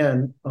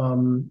began.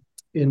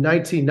 In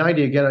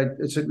 1990, again,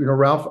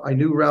 Ralph, I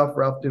knew Ralph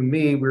knew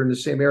me. We were in the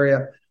same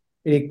area,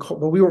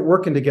 but we weren't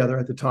working together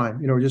at the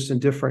time, just in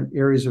different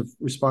areas of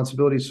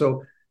responsibility.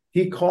 So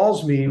he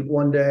calls me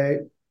one day,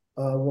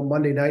 one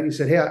Monday night, and he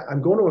said, hey,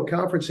 I'm going to a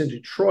conference in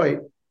Detroit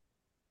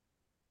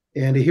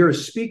and to hear a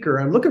speaker.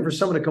 I'm looking for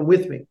someone to come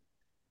with me.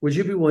 Would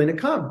you be willing to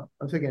come?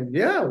 I'm thinking,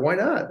 yeah, why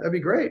not? That'd be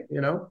great.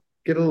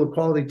 Get a little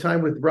quality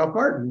time with Ralph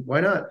Martin.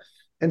 Why not?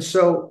 And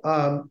so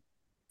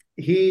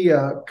he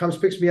comes,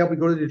 picks me up. We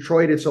go to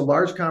Detroit. It's a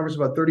large conference,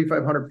 about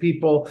 3,500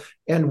 people.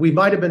 And we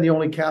might have been the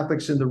only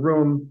Catholics in the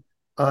room.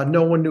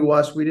 No one knew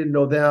us. We didn't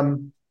know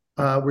them.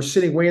 We're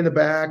sitting way in the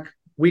back,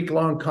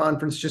 week-long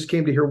conference, just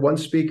came to hear one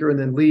speaker and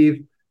then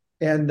leave.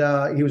 And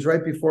he was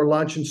right before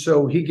lunch. And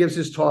so he gives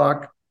his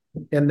talk.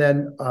 And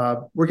then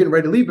we're getting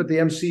ready to leave, but the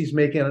MC's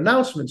making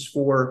announcements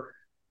for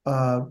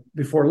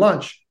before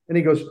lunch. And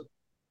he goes,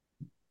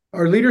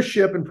 our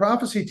leadership and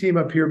prophecy team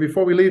up here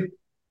before we leave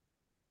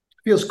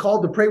feels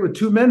called to pray with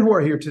 2 men who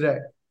are here today.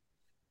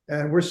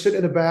 And we're sitting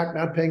in the back,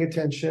 not paying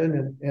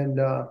attention. And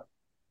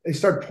they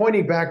start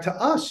pointing back to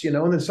us,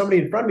 and then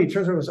somebody in front of me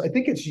turns around and goes, I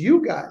think it's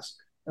you guys.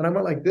 And I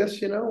went like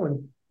this,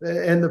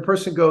 and the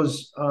person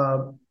goes,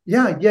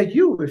 yeah,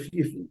 you,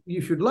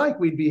 if you'd like,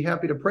 we'd be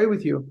happy to pray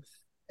with you.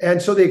 And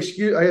so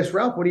I asked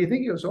Ralph, what do you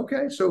think? He goes,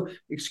 okay. So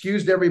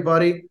excused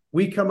everybody.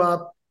 We come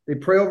up, they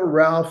pray over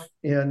Ralph,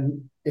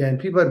 and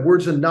people had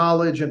words of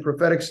knowledge and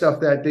prophetic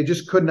stuff that they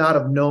just could not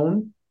have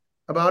known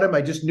about him.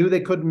 I just knew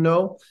they couldn't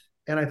know.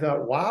 And I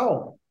thought,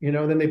 wow,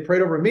 then they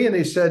prayed over me and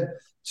they said,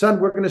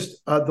 son,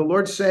 the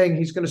Lord's saying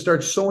he's going to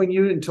start sowing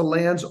you into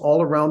lands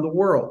all around the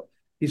world.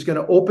 He's going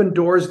to open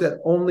doors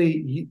that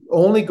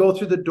only go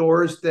through the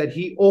doors that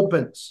he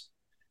opens.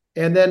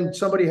 And then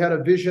somebody had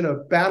a vision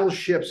of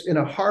battleships in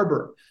a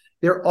harbor.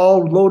 They're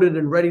all loaded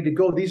and ready to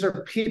go. These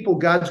are people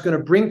God's going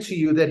to bring to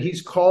you that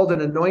he's called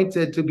and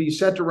anointed to be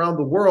sent around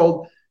the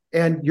world.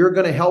 And you're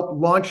going to help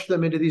launch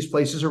them into these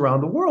places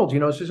around the world.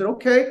 So he said,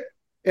 okay.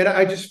 And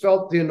I just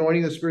felt the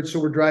anointing of the Spirit. So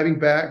we're driving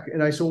back.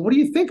 And I said, well, what do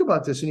you think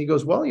about this? And he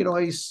goes, well,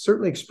 I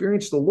certainly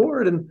experienced the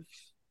Lord.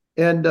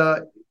 And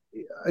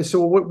I said,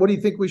 well, what do you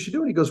think we should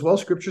do? And he goes, well,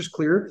 Scripture's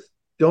clear.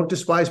 Don't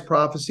despise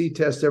prophecy,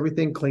 test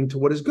everything, cling to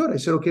what is good. I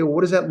said, okay, well,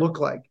 what does that look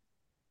like?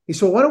 He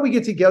said, well, why don't we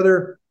get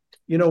together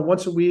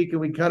once a week, and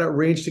we kind of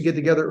arranged to get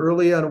together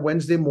early on a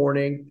Wednesday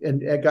morning,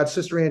 and got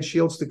Sister Ann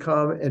Shields to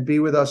come and be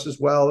with us as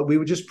well. We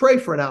would just pray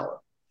for an hour.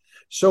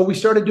 So we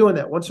started doing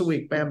that once a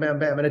week, bam, bam,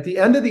 bam. And at the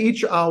end of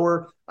each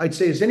hour, I'd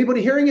say, is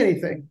anybody hearing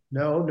anything?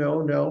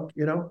 No.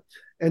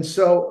 And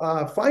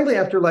so finally,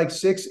 after like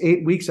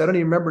 6-8 weeks, I don't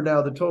even remember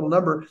now the total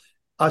number,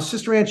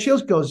 Sister Ann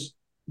Shields goes,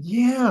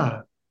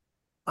 yeah,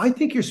 I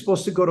think you're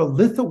supposed to go to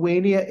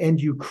Lithuania and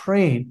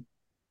Ukraine.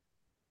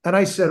 And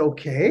I said,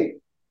 okay.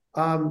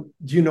 Do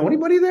you know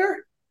anybody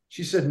there?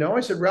 She said, no. I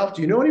said, Ralph,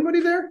 do you know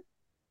anybody there?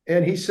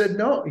 And he said,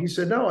 no.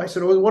 I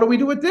said, well, what do we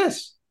do with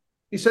this?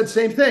 He said,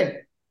 same thing.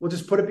 We'll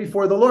just put it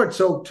before the Lord.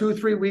 So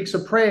 2-3 weeks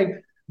of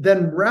praying.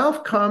 Then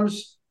Ralph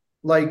comes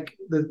like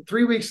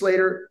 3 weeks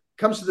later,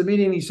 comes to the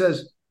meeting, and he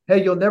says,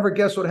 hey, you'll never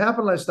guess what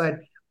happened last night.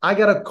 I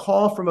got a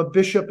call from a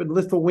bishop in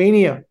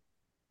Lithuania.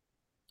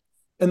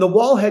 And the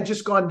wall had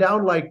just gone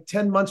down like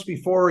 10 months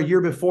before, a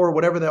year before,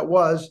 whatever that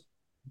was.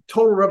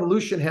 Total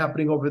revolution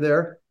happening over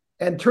there.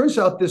 And turns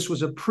out this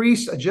was a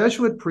priest, a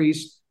Jesuit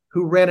priest,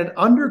 who ran an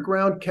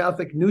underground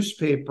Catholic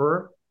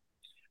newspaper,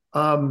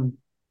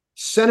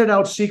 sent it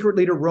out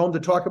secretly to Rome to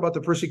talk about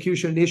the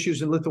persecution and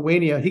issues in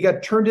Lithuania. He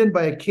got turned in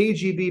by a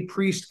KGB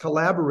priest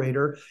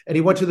collaborator, and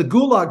he went to the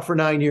Gulag for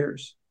 9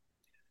 years.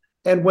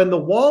 And when the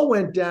wall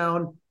went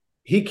down,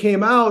 he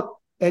came out,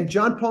 and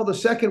John Paul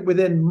II,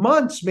 within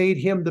months, made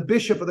him the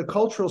bishop of the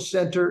cultural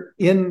center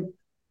in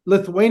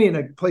Lithuania, in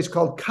a place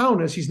called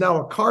Kaunas. He's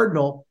now a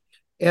cardinal.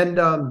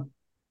 And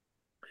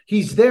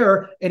he's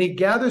there, and he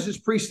gathers his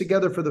priests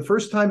together for the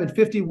first time in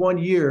 51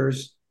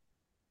 years.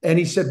 And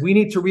he said, we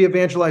need to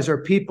re-evangelize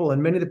our people.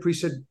 And many of the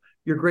priests said,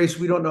 Your Grace,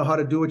 we don't know how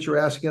to do what you're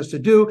asking us to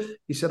do.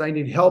 He said, I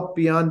need help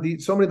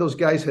beyond so many of those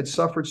guys had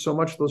suffered so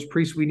much, those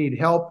priests, we need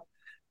help.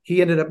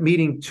 He ended up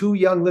meeting 2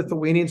 young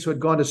Lithuanians who had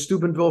gone to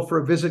Steubenville for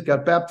a visit,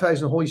 got baptized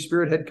in the Holy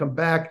Spirit, had come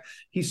back.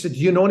 He said, do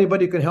you know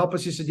anybody who can help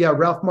us? He said, yeah,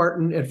 Ralph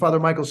Martin and Father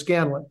Michael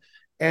Scanlon.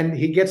 And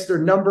he gets their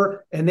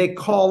number, and they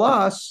call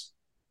us,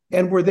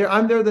 and we're there.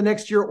 I'm there the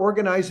next year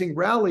organizing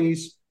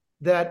rallies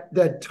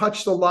that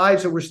touch the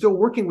lives, and we're still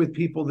working with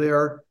people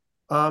there.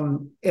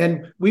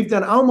 And we've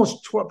done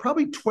almost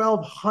probably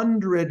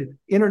 1,200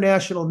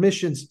 international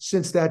missions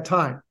since that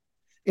time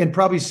in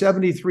probably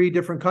 73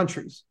 different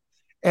countries.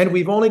 And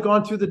we've only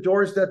gone through the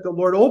doors that the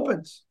Lord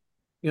opens,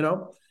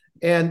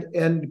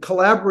 and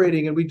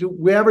collaborating. And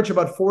we average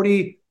about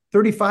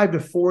 35 to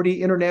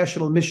 40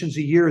 international missions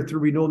a year through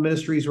Renewal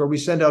Ministries, where we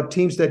send out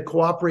teams that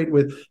cooperate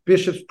with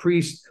bishops,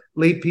 priests,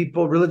 lay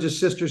people, religious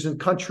sisters in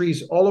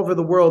countries all over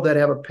the world that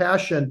have a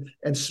passion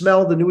and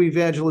smell the new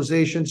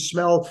evangelization,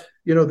 smell,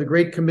 the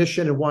Great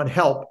Commission, and want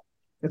help.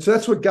 And so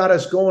that's what got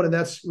us going. And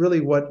that's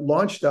really what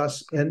launched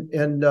us.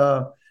 And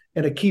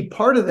a key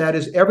part of that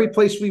is every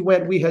place we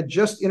went, we had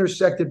just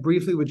intersected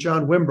briefly with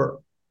John Wimber.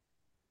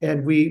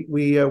 And we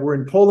were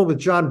in Poland with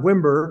John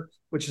Wimber,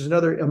 which is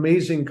another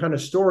amazing kind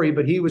of story,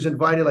 but he was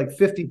invited like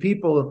 50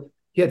 people.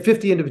 He had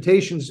 50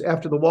 invitations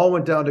after the wall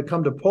went down to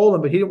come to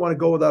Poland, but he didn't want to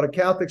go without a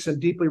Catholics, and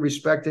deeply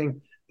respecting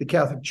the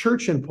Catholic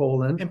Church in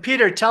Poland. And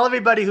Peter, tell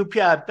everybody who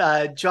John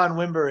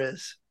Wimber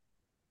is.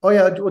 Oh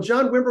yeah, well,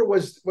 John Wimber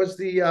was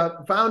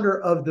the founder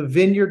of the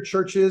Vineyard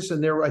churches,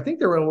 and I think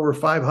there were over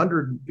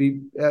 500,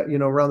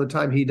 around the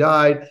time he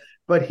died.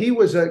 But he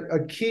was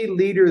a key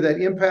leader that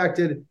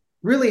impacted,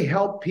 really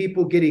helped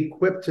people get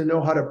equipped to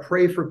know how to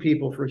pray for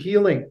people for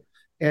healing,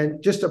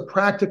 and just a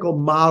practical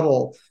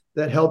model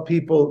that helped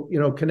people,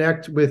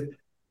 connect with,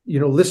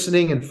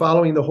 listening and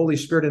following the Holy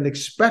Spirit and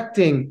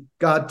expecting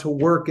God to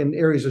work in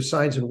areas of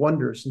signs and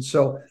wonders. And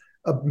so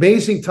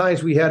amazing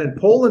times we had in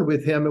Poland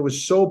with him. It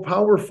was so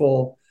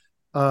powerful.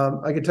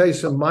 I could tell you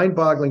some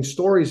mind-boggling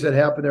stories that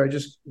happened there. I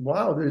just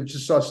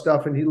saw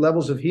stuff and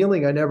levels of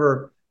healing I'd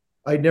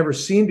never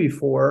seen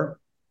before.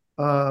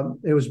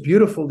 It was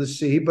beautiful to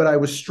see, but I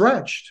was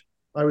stretched.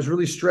 I was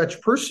really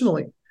stretched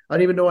personally. I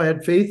didn't even know I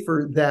had faith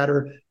for that,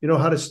 or,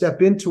 how to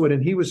step into it.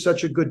 And he was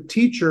such a good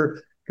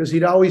teacher, because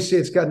he'd always say,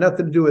 it's got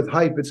nothing to do with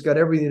hype. It's got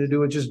everything to do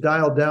with just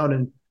dial down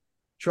and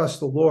trust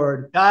the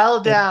Lord. Dial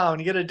down.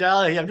 You got to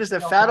dial. I'm just a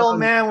fat old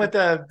man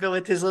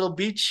with his little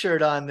beach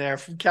shirt on there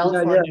from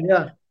California.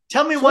 Yeah.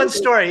 Tell me one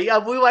story. I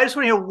just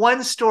want to hear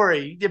one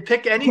story. You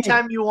pick any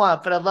time you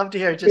want, but I'd love to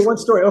hear it. Just one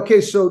story. Okay,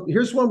 so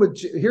here's one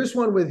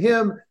with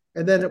him,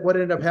 and then what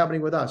ended up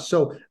happening with us.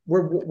 So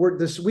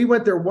we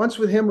went there once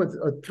with him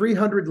with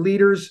 300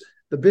 leaders.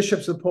 The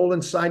bishops of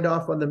Poland signed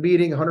off on the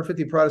meeting,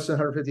 150 Protestant,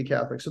 150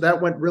 Catholic. So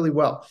that went really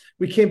well.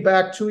 We came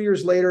back 2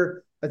 years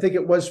later. I think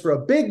it was for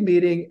a big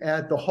meeting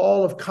at the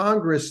Hall of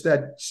Congress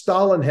that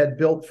Stalin had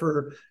built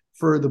for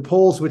the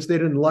Poles, which they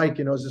didn't like.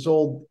 It was this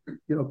old,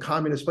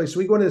 communist place. So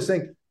we go into this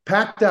thing,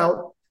 packed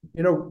out.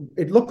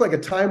 It looked like a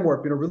time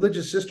warp.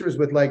 Religious sisters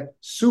with like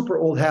super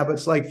old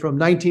habits, like from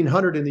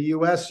 1900 in the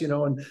U.S.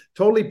 And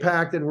totally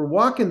packed. And we're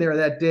walking there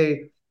that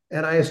day.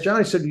 And I asked John,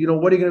 I said, what are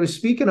you going to be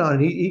speaking on?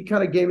 And he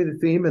kind of gave me the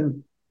theme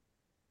and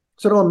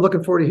said, I'm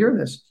looking forward to hearing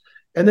this.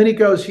 And then he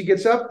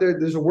gets up there.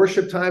 There's a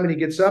worship time, and he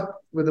gets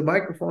up with a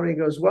microphone, and he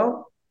goes,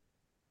 well,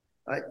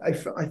 I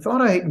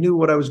thought I knew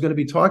what I was going to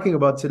be talking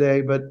about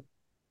today, but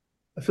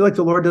I feel like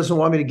the Lord doesn't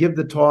want me to give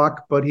the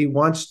talk, but he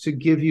wants to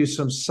give you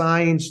some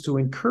signs to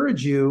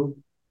encourage you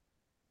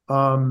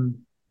in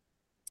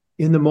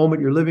the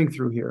moment you're living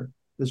through here,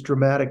 this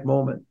dramatic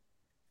moment.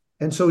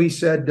 And so he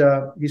said,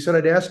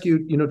 I'd ask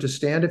you, to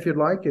stand if you'd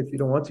like. If you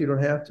don't want to, you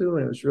don't have to.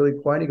 And it was really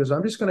quiet. He goes,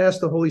 I'm just going to ask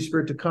the Holy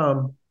Spirit to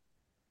come.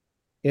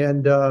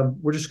 And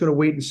we're just going to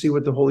wait and see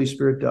what the Holy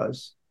Spirit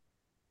does.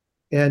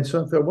 And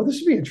so I thought, well,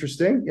 this would be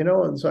interesting,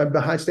 And so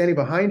I'm standing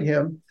behind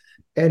him.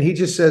 And he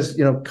just says,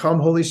 come,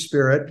 Holy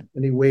Spirit.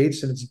 And he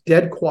waits, and it's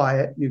dead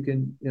quiet. You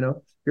can,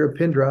 hear a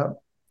pin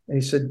drop.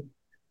 And he said,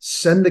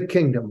 send the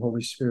kingdom,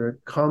 Holy Spirit.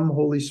 Come,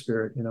 Holy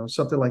Spirit,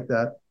 something like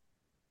that.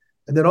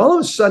 And then all of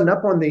a sudden,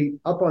 up on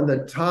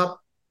the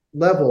top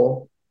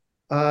level,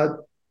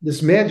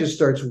 this man just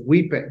starts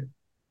weeping.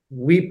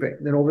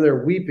 Then over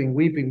there,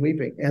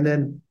 weeping. And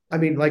then,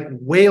 like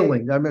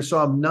wailing. I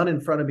saw him, none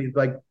in front of me,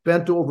 like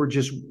bent over,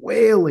 just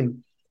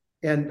wailing.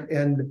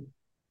 And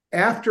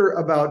after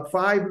about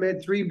 5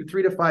 minutes, 3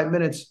 to 5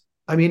 minutes,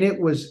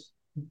 it was,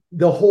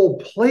 the whole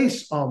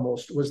place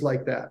almost was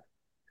like that.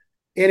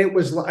 And it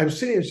was, I was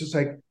sitting, it was just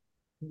like,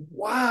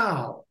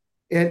 wow.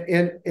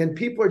 And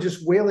people are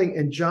just wailing.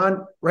 And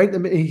John, right in the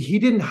middle, he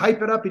didn't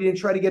hype it up. He didn't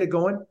try to get it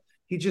going.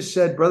 He just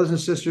said, brothers and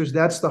sisters,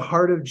 that's the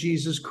heart of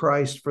Jesus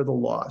Christ for the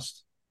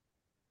lost.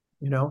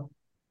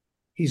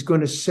 He's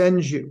going to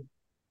send you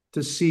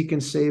to seek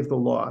and save the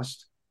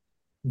lost.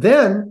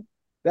 Then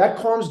that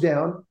calms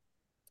down.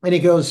 And he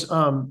goes,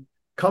 come,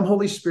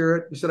 Holy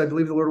Spirit. He said, I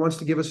believe the Lord wants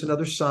to give us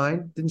another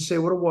sign. Didn't say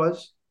what it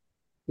was.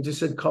 He just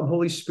said, come,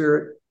 Holy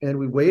Spirit. And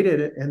we waited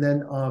it. And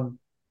then,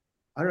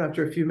 I don't know,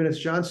 after a few minutes,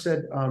 John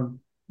said,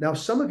 now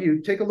some of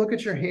you, take a look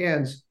at your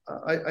hands.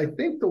 I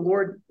think the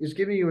Lord is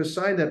giving you a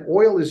sign that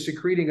oil is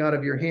secreting out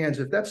of your hands.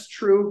 If that's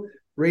true,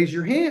 raise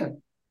your hand.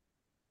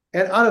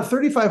 And out of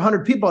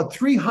 3,500 people, about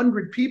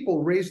 300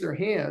 people raised their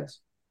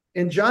hands.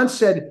 And John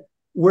said,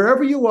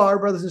 wherever you are,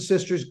 brothers and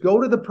sisters,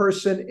 go to the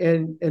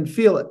person and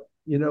feel it,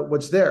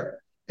 what's there.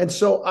 And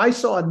so I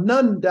saw a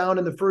nun down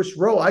in the first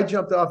row. I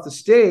jumped off the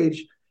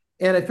stage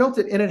and I felt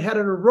it, and it had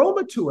an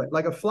aroma to it,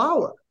 like a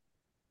flower,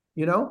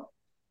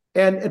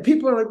 And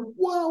people are like,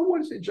 wow,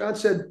 what is it? John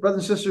said,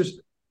 brothers and sisters,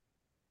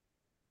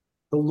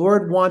 the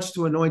Lord wants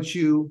to anoint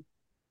you.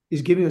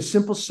 He's giving you a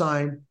simple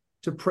sign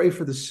to pray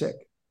for the sick.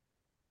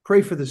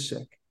 Pray for the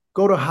sick.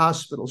 Go to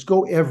hospitals.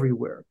 Go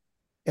everywhere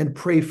and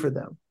pray for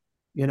them.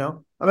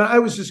 I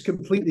was just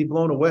completely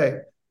blown away.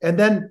 And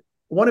then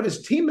one of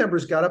his team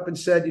members got up and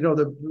said,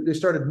 they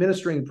started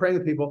ministering and praying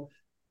with people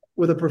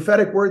with a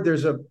prophetic word.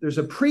 There's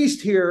a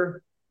priest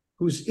here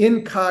who's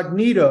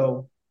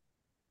incognito,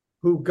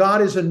 who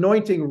God is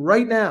anointing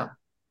right now.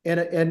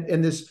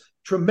 And this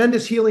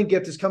tremendous healing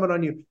gift is coming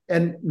on you.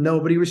 And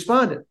nobody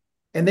responded.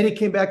 And then he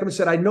came back and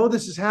said, I know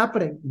this is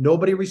happening.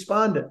 Nobody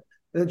responded.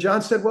 And then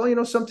John said,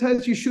 well,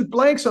 sometimes you shoot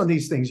blanks on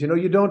these things.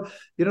 You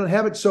don't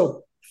have it.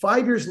 So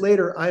 5 years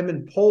later, I'm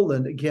in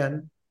Poland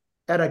again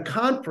at a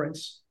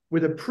conference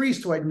with a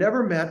priest who I'd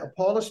never met, a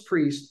Paulist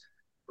priest,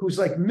 who's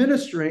like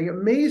ministering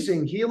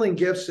amazing healing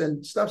gifts,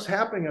 and stuff's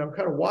happening. And I'm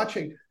kind of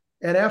watching.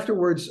 And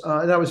afterwards,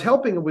 and I was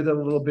helping him with it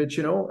a little bit,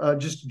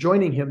 just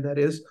joining him, that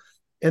is.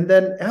 And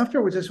then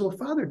afterwards, I said, well,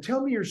 Father, tell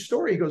me your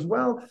story. He goes,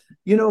 well,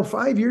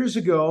 5 years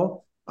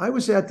ago, I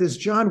was at this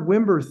John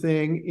Wimber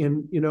thing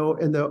in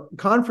the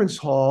conference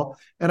hall,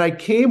 and I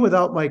came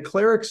without my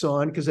clerics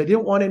on because I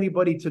didn't want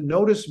anybody to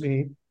notice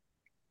me.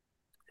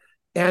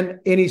 And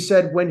he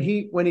said, when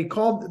he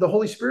called, the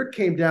Holy Spirit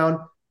came down,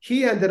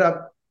 he ended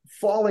up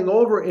falling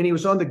over and he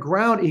was on the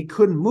ground. He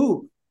couldn't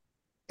move.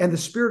 And the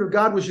Spirit of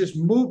God was just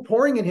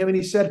pouring in him. And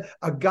he said,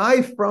 a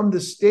guy from the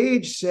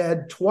stage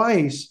said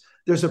twice,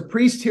 there's a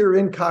priest here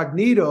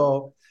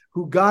incognito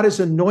who God is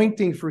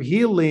anointing for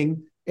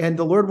healing, and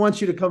the Lord wants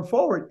you to come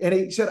forward. And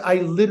he said, I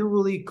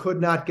literally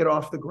could not get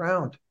off the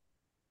ground.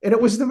 And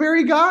it was the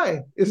very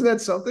guy. Isn't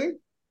that something?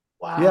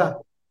 Wow. Yeah.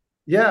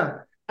 Yeah.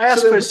 I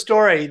asked for a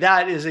story.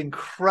 That is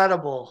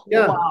incredible.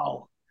 Yeah.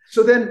 Wow.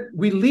 So then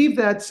we leave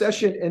that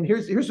session, and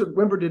here's what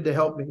Wimber did to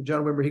help me.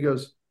 John Wimber, he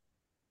goes,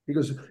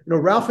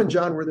 Ralph and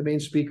John were the main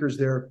speakers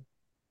there.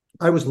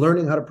 I was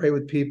learning how to pray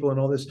with people and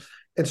all this.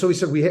 And so he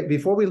said,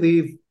 before we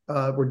leave,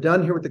 we're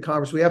done here with the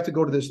conference. We have to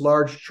go to this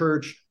large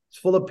church. It's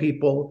full of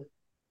people.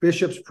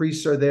 Bishops,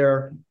 priests are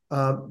there,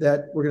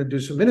 that we're going to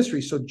do some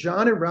ministry. So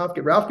John and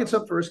Ralph gets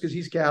up first because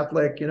he's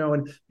Catholic,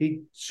 and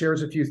he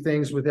shares a few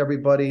things with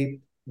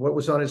everybody, what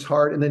was on his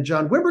heart. And then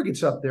John Wimber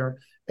gets up there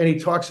and he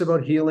talks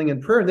about healing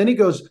and prayer. And then he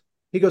goes,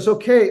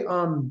 okay,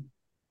 I'm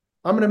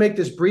going to make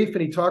this brief.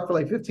 And he talked for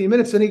like 15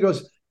 minutes. And he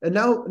goes, and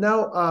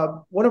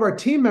now one of our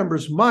team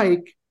members,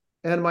 Mike,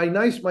 and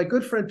my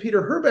good friend,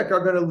 Peter Herbeck,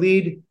 are going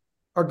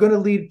to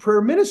lead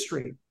prayer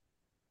ministry.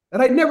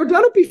 And I'd never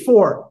done it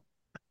before.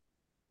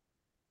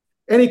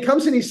 And he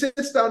comes and he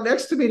sits down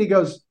next to me and he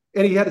goes,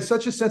 and he had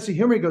such a sense of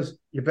humor. He goes,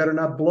 you better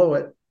not blow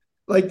it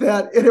like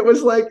that. And it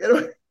was like,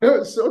 it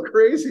was so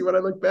crazy when I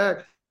look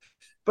back.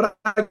 But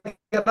I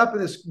got up,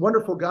 and this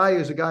wonderful guy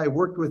is a guy I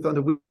worked with on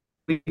the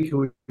week who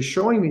was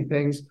showing me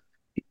things.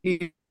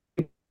 He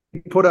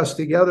put us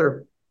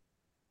together.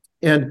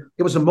 And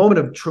it was a moment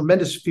of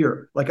tremendous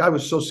fear. Like I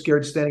was so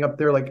scared standing up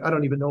there, like I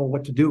don't even know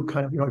what to do,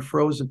 kind of, I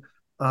froze. And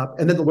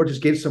then the Lord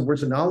just gave some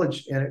words of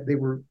knowledge, and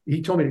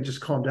he told me to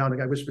just calm down. The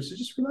guy whispered, said,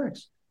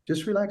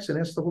 just relax and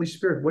ask the Holy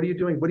Spirit, what are you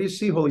doing? What do you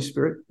see, Holy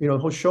Spirit?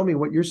 He'll show me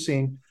what you're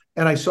seeing.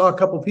 And I saw a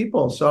couple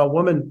people, saw a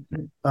woman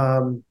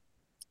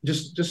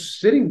just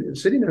sitting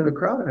there in the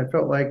crowd. And I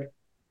felt like,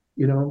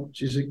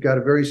 she's got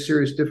a very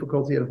serious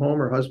difficulty at home.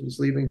 Her husband's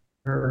leaving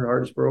her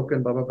heart is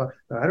broken, blah, blah, blah.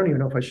 I don't even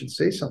know if I should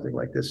say something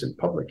like this in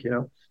public,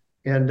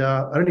 and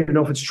I don't even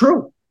know if it's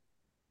true.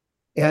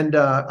 And,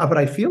 but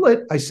I feel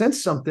it, I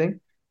sense something.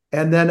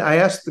 And then I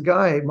asked the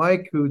guy,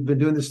 Mike, who'd been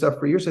doing this stuff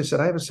for years, I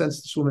said, I have a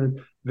sense this woman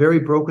is very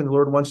broken. The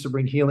Lord wants to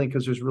bring healing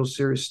because there's real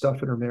serious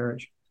stuff in her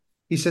marriage.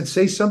 He said,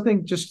 say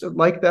something just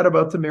like that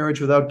about the marriage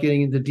without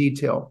getting into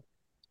detail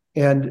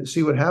and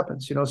see what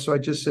happens. So I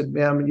just said,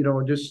 ma'am,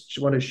 just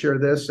want to share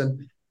this,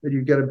 and that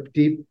you get a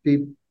deep,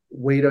 deep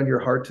weight on your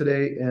heart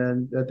today,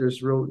 and that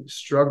there's real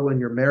struggle in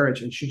your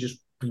marriage. And she just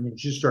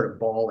started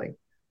bawling,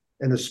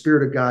 and the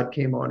Spirit of God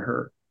came on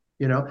her,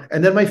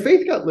 and then my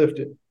faith got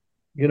lifted.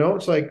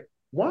 It's like,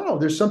 wow,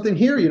 there's something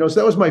here, so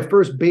that was my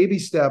first baby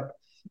step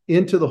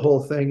into the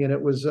whole thing. And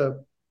it was a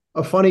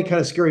funny,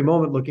 kind of scary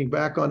moment looking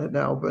back on it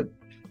now, but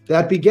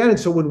that began. And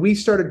so when we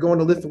started going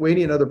to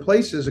Lithuania and other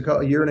places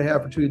a year and a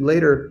half or 2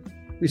 later,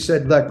 we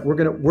said, look, we're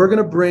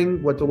gonna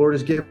bring what the Lord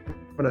has given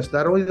us,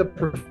 not only the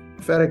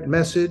prophetic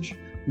message,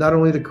 not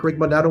only the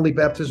charisma, not only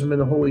baptism in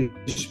the Holy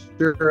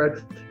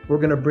Spirit. We're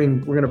going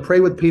to pray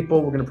with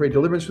people. We're going to pray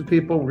deliverance with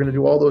people. We're going to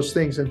do all those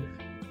things. And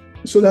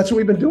so that's what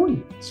we've been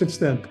doing since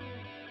then.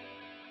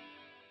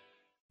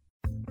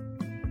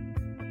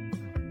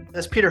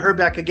 That's Peter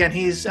Herbeck again.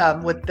 He's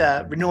with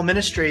Renewal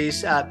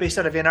Ministries based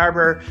out of Ann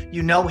Arbor.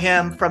 You know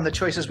him from The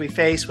Choices We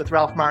Face with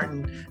Ralph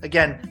Martin.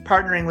 Again,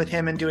 partnering with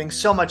him and doing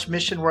so much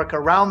mission work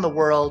around the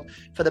world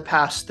for the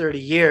past 30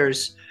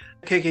 years.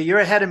 Okay, you're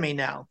ahead of me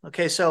now.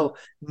 Okay, so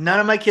none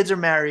of my kids are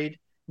married.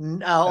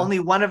 Only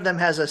one of them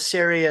has a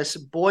serious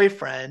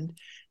boyfriend,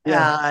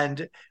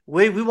 and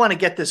we want to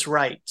get this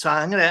right. So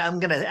I'm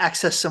gonna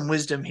access some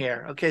wisdom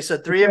here. Okay, so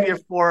 3 of your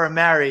 4 are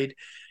married.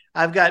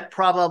 I've got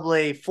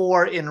probably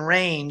 4 in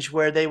range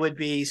where they would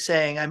be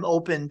saying, I'm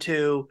open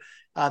to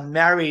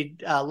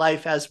married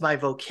life as my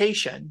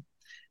vocation.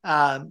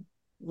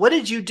 What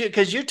did you do?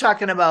 Because you're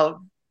talking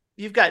about,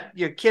 you've got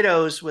your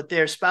kiddos with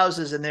their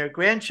spouses and their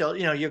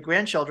grandchildren, your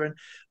grandchildren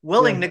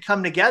willing to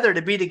come together,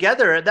 to be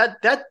together.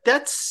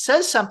 That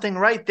says something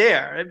right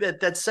there.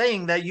 That's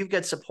saying that you've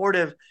got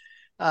supportive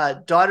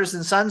daughters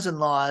and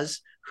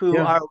sons-in-laws who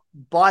are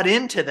bought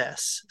into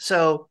this.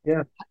 So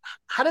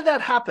how did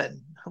that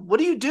happen? What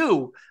do you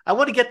do? I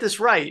want to get this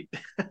right.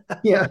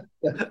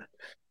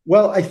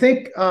 Well, I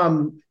think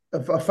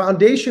a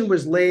foundation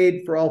was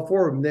laid for all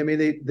 4 of them. I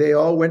mean, they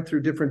all went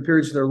through different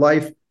periods of their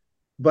life,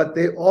 but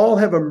they all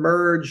have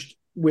emerged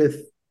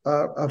with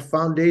a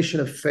foundation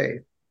of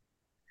faith.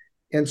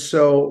 And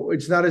so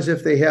it's not as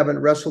if they haven't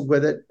wrestled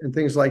with it and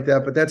things like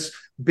that, but that's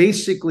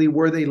basically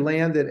where they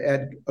landed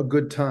at a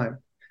good time.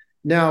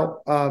 Now,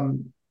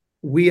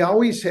 we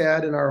always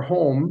had in our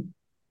home,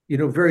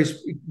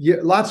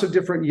 lots of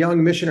different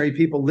young missionary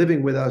people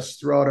living with us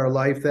throughout our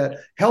life that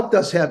helped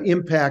us have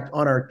impact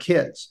on our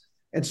kids.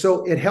 And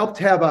so it helped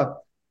have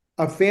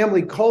a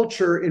family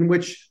culture in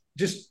which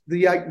just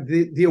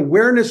the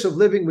awareness of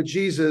living with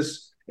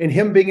Jesus and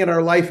him being in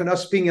our life and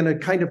us being in a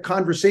kind of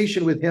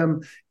conversation with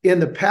him in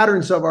the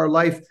patterns of our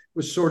life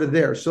was sort of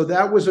there. So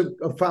that was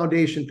a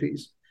foundation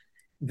piece.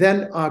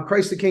 Then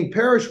Christ the King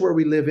Parish, where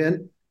we live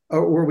in,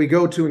 where we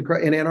go to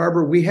in Ann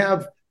Arbor, we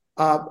have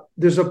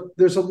there's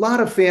a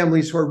lot of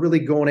families who are really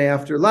going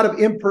after, a lot of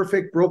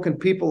imperfect, broken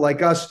people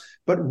like us,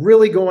 but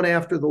really going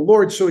after the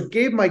Lord. So it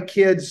gave my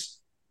kids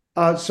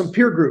some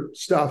peer group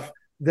stuff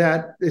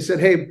that they said,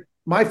 hey,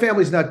 my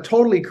family's not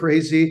totally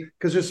crazy,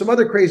 because there's some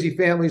other crazy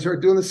families who are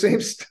doing the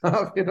same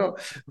stuff,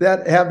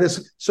 that have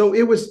this. So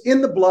it was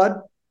in the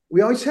blood.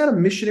 We always had a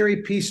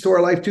missionary piece to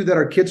our life too, that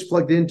our kids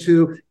plugged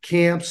into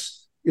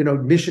camps,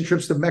 mission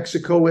trips to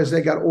Mexico as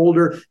they got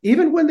older.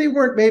 Even when they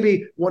weren't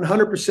maybe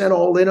 100%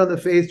 all in on the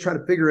faith, trying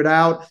to figure it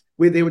out,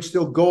 they would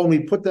still go, and we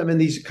put them in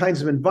these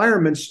kinds of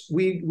environments.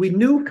 We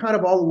knew kind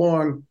of all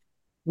along,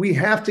 we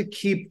have to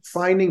keep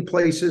finding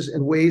places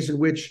and ways in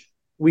which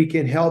we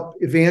can help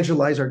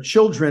evangelize our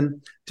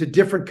children to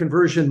different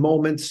conversion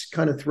moments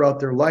kind of throughout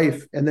their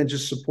life, and then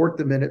just support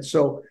them in it.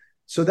 So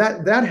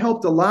that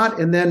helped a lot.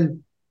 And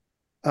then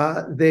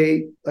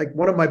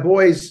one of my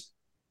boys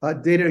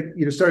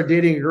started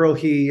dating a girl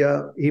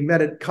he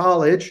met at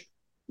college.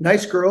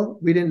 Nice girl.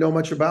 We didn't know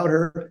much about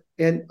her.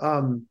 And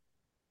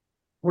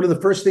one of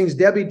the first things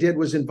Debbie did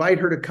was invite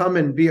her to come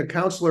and be a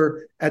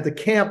counselor at the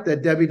camp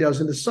that Debbie does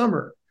in the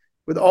summer,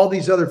 with all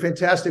these other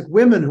fantastic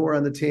women who are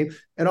on the team.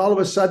 And all of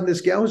a sudden,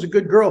 this gal was a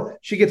good girl.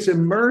 She gets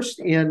immersed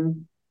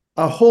in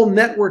a whole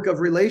network of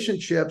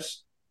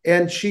relationships,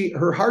 and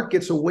her heart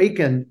gets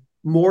awakened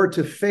more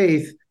to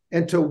faith,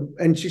 and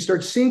she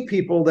starts seeing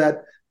people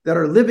that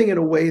are living in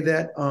a way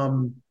that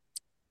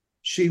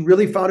she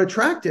really found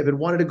attractive and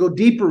wanted to go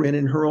deeper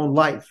in her own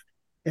life.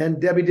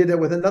 And Debbie did that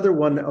with another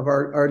one of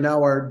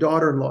our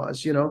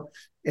daughter-in-laws,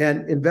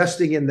 and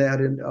investing in that.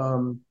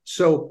 And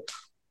so,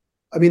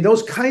 I mean,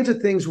 those kinds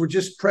of things were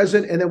just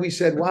present. And then we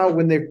said, wow,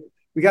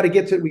 we got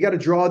to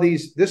draw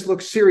these. This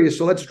looks serious,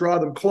 so let's draw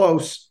them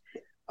close.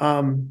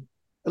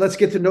 Let's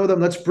get to know them.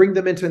 Let's bring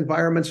them into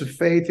environments of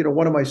faith.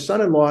 One of my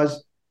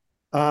son-in-laws,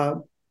 my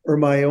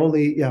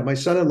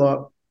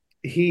son-in-law,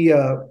 he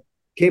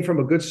came from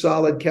a good,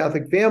 solid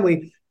Catholic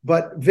family,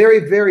 but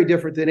very, very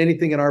different than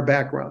anything in our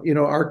background,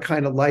 our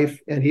kind of life.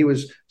 And he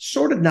was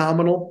sort of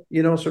nominal,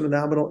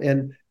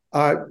 and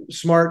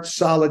smart,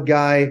 solid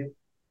guy.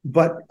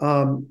 But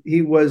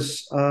he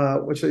was,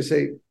 what should I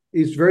say?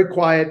 He's very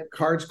quiet,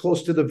 cards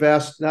close to the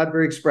vest, not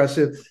very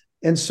expressive.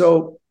 And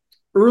so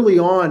early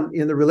on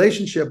in the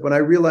relationship, when I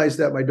realized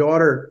that my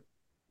daughter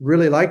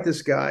really liked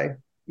this guy,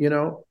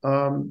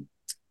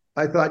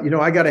 I thought,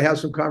 I got to have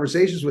some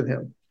conversations with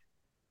him.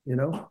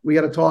 We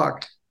got to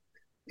talk,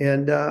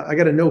 and I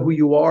got to know who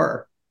you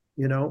are,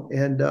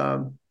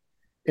 and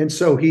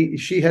so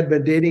she had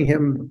been dating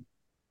him.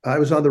 I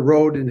was on the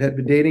road and had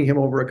been dating him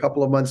over a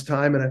couple of months'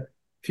 time, and a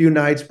few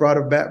nights brought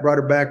her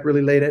back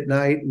really late at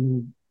night,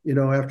 and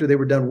after they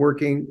were done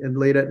working and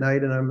late at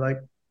night, and I'm like,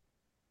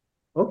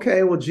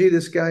 okay, well, gee,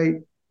 this guy,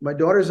 my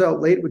daughter's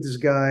out late with this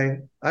guy.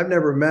 I've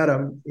never met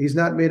him. He's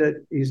not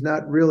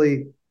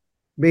really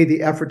made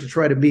the effort to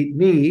try to meet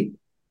me,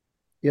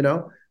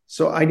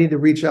 so I need to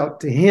reach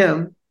out to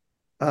him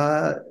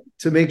to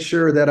make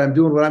sure that I'm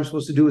doing what I'm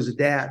supposed to do as a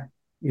dad,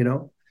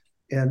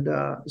 and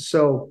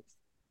so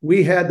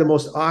we had the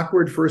most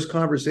awkward first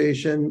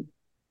conversation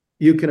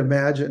you can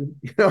imagine,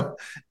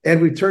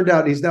 and we turned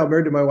out he's now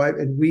married to my wife,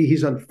 and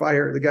he's on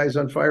fire. The guy's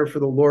on fire for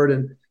the Lord,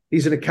 and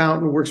he's an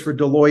accountant, works for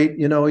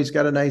Deloitte, he's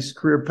got a nice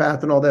career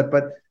path and all that,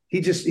 but he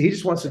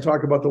just wants to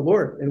talk about the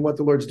Lord and what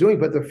the Lord's doing.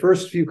 But the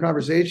first few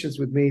conversations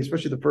with me,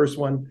 especially the first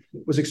one,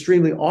 was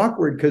extremely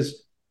awkward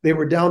because they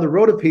were down the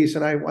road a piece,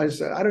 and I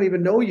said, I don't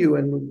even know you,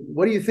 and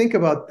what do you think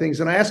about things?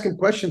 And I asked him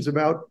questions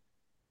about,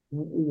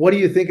 what do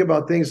you think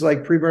about things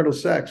like premarital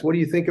sex? What do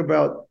you think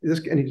about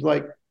this? And he's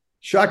like,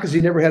 shocked because he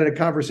never had a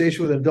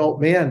conversation with an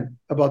adult man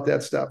about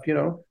that stuff,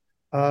 though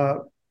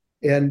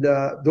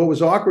it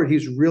was awkward,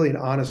 he's really an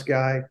honest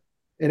guy,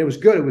 and it was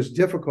good. It was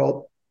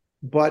difficult,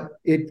 but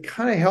it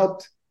kind of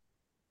helped.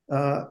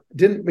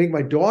 Didn't make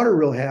my daughter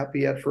real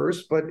happy at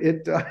first, but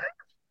it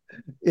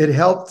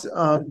helped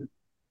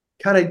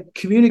kind of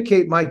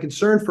communicate my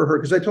concern for her,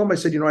 because I told him, I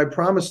said, I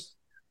promised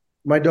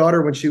my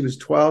daughter when she was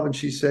 12, and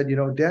she said,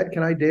 Dad,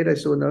 can I date? I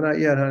said, well, no, not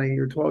yet, honey.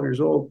 You're 12 years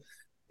old.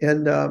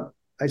 And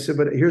I said,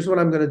 but here's what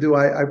I'm going to do.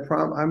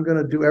 I'm going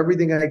to do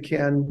everything I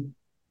can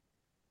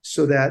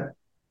so that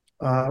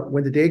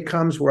when the day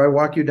comes where I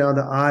walk you down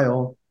the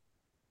aisle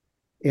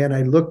and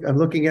I'm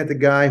looking at the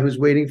guy who's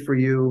waiting for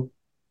you,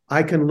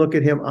 I can look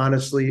at him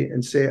honestly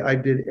and say, I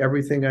did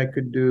everything I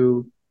could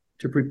do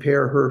to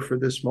prepare her for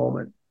this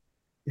moment,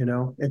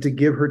 and to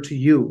give her to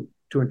you,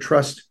 to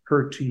entrust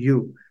her to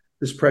you,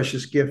 this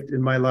precious gift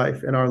in my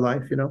life, in our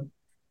life,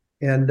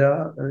 And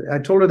I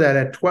told her that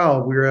at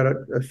 12, we were at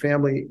a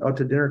family out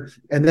to dinner.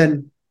 And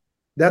then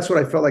that's what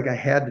I felt like I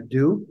had to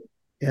do.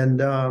 And,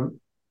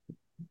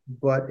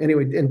 but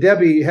anyway, and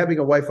Debbie, having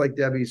a wife like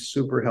Debbie is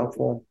super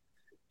helpful.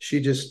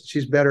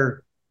 She's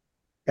better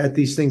at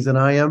these things than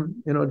I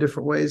am,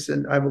 different ways.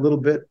 And I'm a little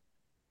bit,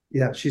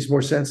 she's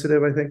more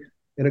sensitive, I think,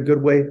 in a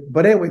good way.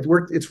 But anyway,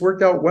 it's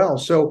worked out well.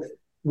 So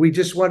we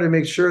just wanted to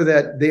make sure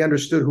that they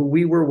understood who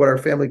we were, what our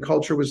family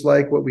culture was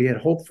like, what we had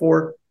hoped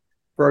for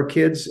our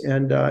kids,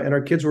 and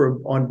our kids were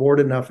on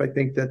board enough, I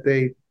think, that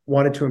they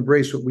wanted to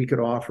embrace what we could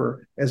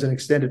offer as an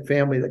extended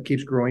family that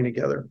keeps growing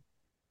together.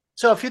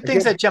 So a few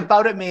things that jump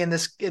out at me in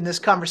this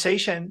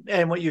conversation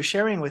and what you're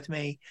sharing with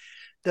me.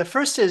 The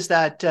first is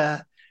that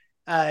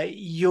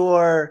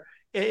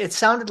it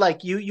sounded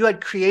like you had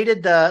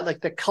created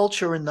the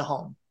culture in the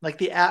home, like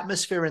the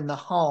atmosphere in the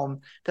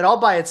home, that all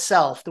by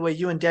itself, the way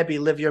you and Debbie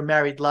live your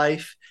married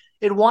life,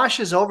 it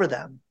washes over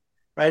them,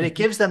 right? Mm-hmm. It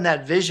gives them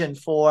that vision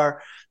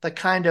for the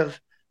kind of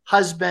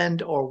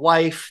husband or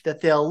wife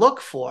that they'll look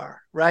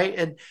for, right?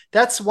 And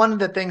that's one of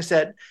the things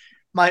that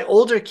my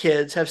older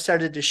kids have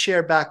started to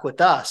share back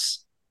with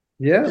us.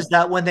 Yeah. Is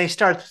that when they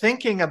start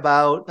thinking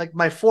about, like,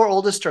 my 4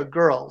 oldest are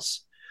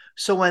girls.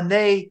 So when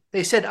they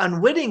said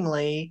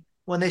unwittingly,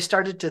 when they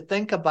started to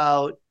think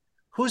about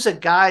who's a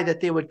guy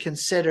that they would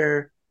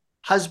consider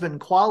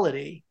husband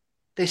quality,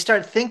 they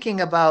start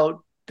thinking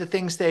about the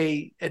things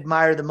they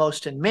admire the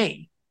most in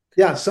me.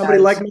 Yeah, somebody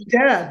like my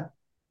dad.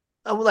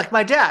 Like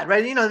my dad,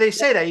 right? They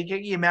say that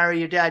you marry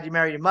your dad, you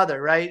marry your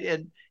mother, right?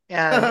 And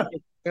yeah.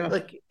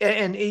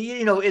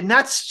 And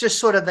that's just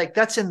sort of like,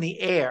 that's in the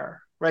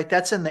air, right?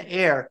 That's in the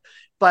air.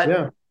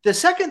 But the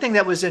second thing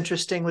that was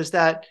interesting was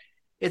that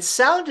it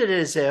sounded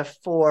as if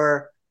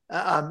for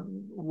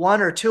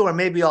 1 or 2 or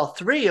maybe all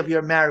 3 of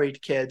your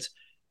married kids,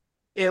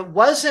 it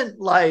wasn't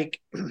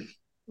like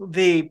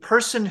the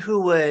person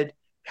who would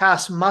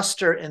pass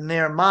muster in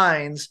their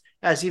minds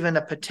as even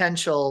a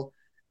potential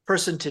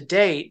person to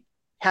date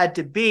had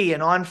to be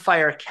an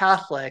on-fire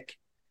Catholic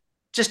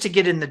just to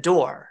get in the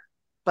door.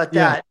 But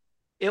that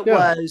It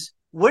Yeah. was,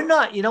 we're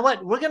not, you know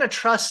what, we're going to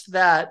trust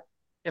that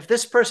if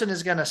this person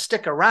is going to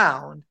stick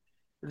around,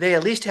 they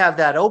at least have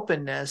that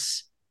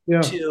openness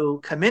Yeah.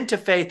 to come into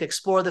faith,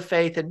 explore the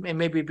faith, and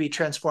maybe be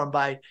transformed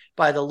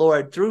by the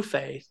Lord through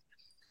faith.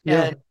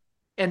 Yeah.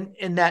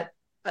 And that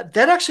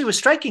actually was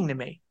striking to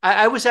me.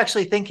 I was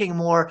actually thinking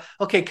more,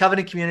 okay,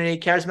 covenant community,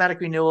 charismatic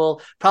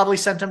renewal, probably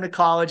sent them to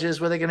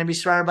colleges where they're going to be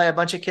surrounded by a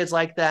bunch of kids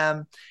like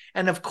them.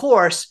 And of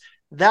course,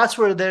 that's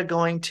where they're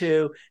going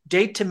to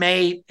date to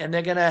mate, and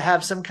they're going to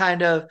have some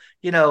kind of,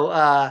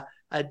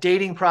 a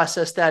dating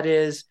process that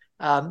is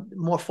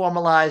more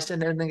formalized,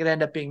 and then they're going to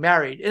end up being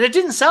married. And it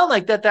didn't sound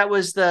like that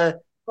was the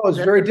Oh, it's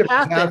very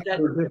different path path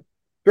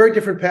very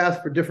different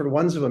path for different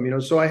ones of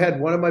them. So I had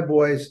one of my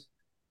boys,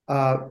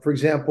 for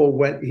example,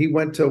 when he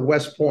went to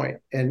West Point,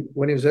 and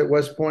when he was at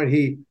West Point,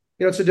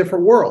 it's a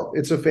different world.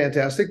 It's a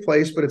fantastic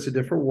place, but it's a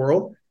different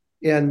world.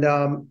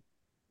 And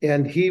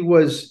he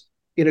was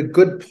in a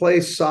good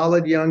place,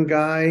 solid young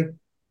guy.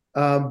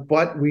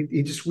 But we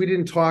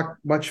didn't talk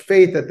much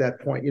faith at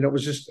that point. It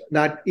was just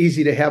not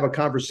easy to have a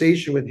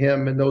conversation with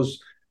him in those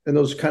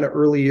kind of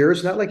early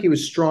years. Not like he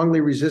was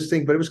strongly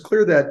resisting, but it was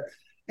clear that.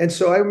 And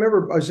so I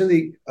remember I was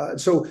in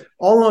so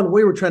all along the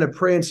way, we're trying to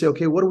pray and say,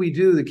 okay, what do we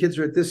do? The kids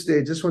are at this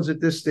stage. This one's at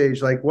this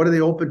stage. Like, what are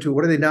they open to?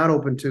 What are they not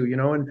open to?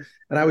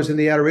 And I was in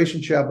the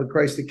Adoration Chapel with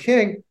Christ the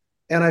King.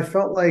 And I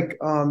felt like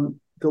the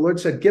Lord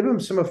said, give him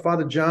some of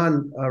Father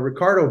John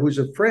Ricardo, who's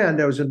a friend.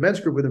 I was in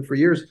men's group with him for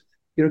years.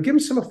 Give him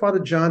some of Father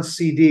John's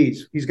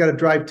CDs. He's got to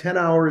drive 10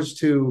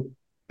 hours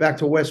back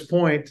to West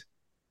Point.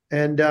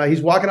 And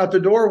he's walking out the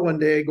door one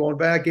day, going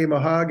back, gave him a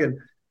hug. And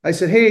I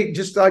said, hey,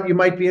 just thought you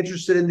might be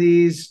interested in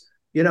these.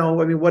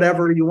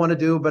 Whatever you want to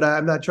do, but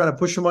I'm not trying to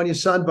push them on you,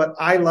 son, but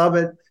I love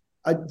it.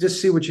 I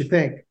just see what you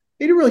think.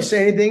 He didn't really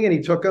say anything, and he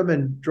took them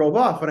and drove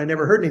off, and I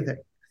never heard anything.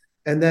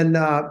 And then,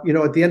 at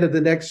the end of the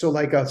next, so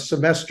like a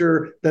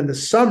semester, then the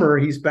summer,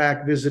 he's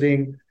back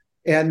visiting,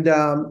 and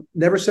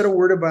never said a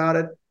word about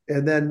it.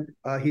 And then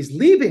he's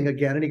leaving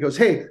again, and he goes,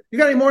 hey, you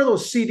got any more of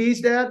those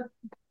CDs, Dad?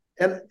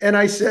 And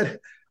I said,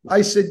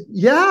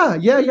 yeah.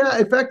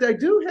 In fact, I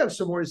do have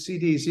some more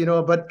CDs,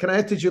 but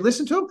did you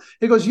listen to them?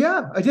 He goes,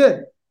 yeah, I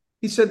did.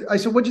 I said,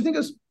 what'd you think? He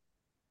goes,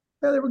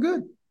 yeah, they were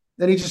good.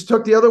 Then he just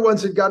took the other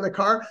ones and got in the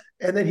car.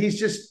 And then he's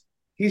just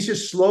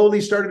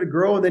slowly started to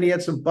grow. And then he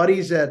had some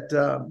buddies at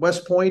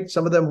West Point,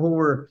 some of them who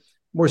were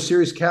more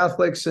serious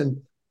Catholics.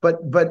 But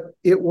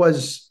there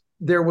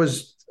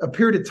was a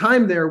period of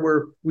time there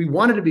where we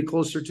wanted to be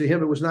closer to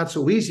him. It was not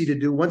so easy to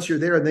do. Once you're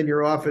there and then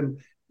you're off in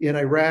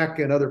Iraq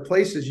and other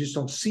places, you just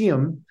don't see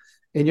him.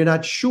 And you're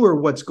not sure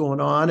what's going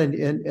on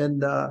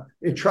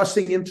and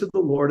trusting him to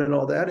the Lord and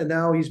all that. And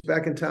now he's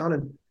back in town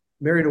and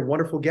married a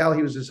wonderful gal.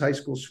 He was his high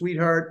school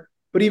sweetheart.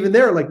 But even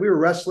there, like we were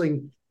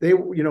wrestling,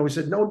 we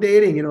said no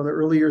dating, the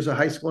early years of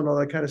high school and all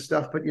that kind of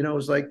stuff. But, it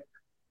was like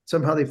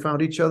somehow they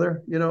found each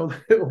other, a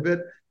little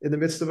bit in the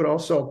midst of it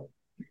also.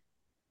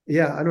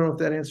 Yeah, I don't know if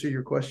that answered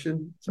your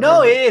question. Sorry.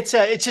 No, it's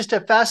just a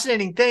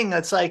fascinating thing.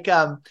 It's like,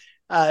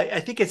 I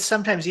think it's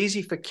sometimes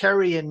easy for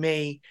Kerry and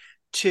me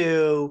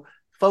to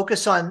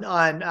focus on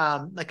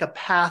like a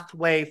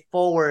pathway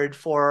forward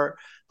for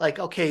like,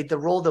 okay, the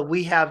role that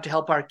we have to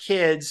help our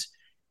kids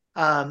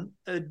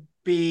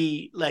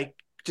be like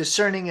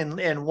discerning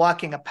and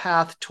walking a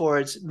path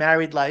towards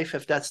married life,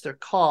 if that's their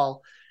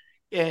call.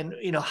 And,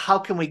 how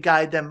can we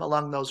guide them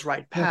along those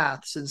right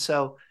paths? And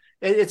so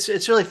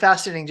it's really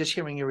fascinating just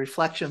hearing your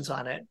reflections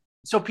on it.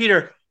 So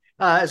Peter,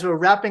 as we're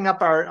wrapping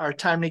up our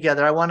time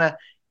together, I want to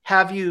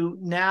have you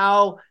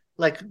now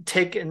like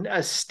take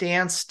a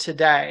stance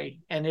today.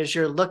 And as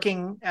you're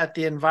looking at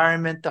the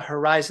environment, the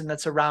horizon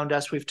that's around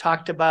us, we've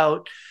talked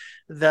about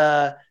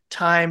the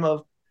time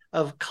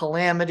of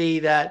calamity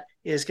that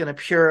is going to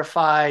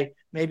purify,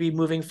 maybe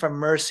moving from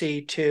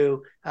mercy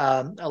to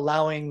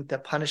allowing the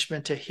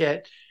punishment to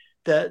hit,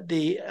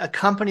 the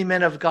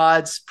accompaniment of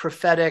God's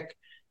prophetic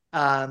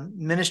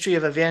ministry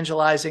of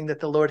evangelizing that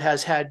the Lord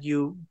has had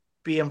you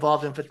be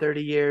involved in for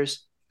 30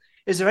 years.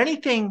 Is there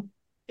anything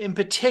in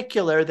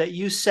particular that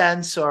you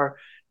sense or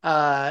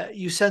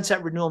you sense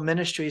at Renewal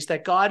Ministries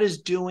that God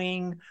is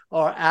doing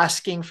or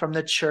asking from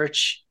the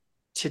church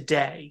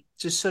today?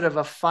 Just sort of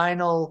a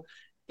final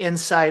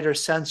insight or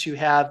sense you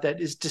have that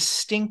is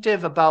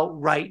distinctive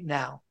about right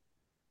now.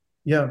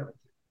 Yeah.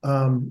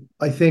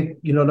 I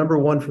think, number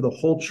one, for the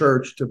whole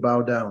church to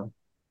bow down,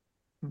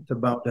 to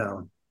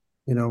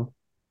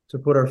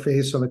put our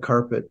face on the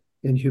carpet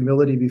in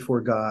humility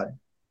before God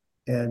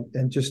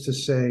and just to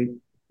say,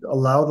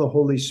 allow the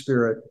Holy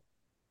Spirit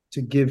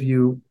to give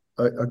you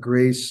a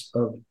grace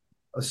of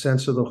a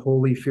sense of the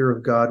holy fear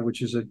of God,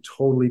 which is a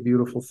totally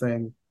beautiful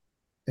thing.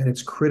 And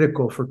it's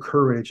critical for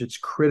courage. It's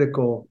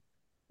critical,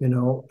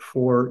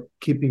 for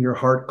keeping your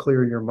heart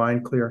clear and your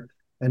mind clear,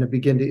 and to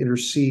begin to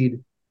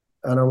intercede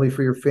not only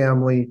for your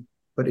family,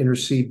 but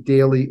intercede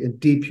daily in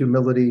deep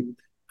humility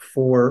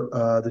for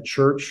the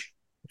church,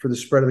 for the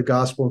spread of the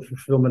gospel and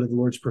fulfillment of the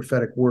Lord's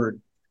prophetic word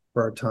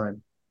for our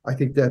time. I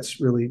think that's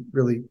really,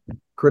 really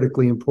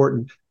critically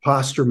important.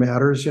 Posture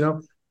matters,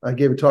 I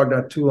gave a talk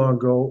not too long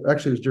ago.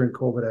 Actually, it was during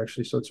COVID,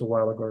 actually, so it's a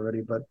while ago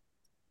already. But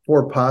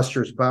 4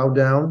 postures: bow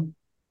down,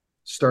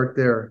 start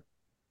there.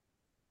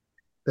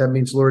 That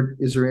means, Lord,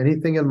 is there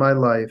anything in my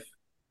life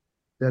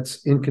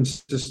that's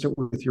inconsistent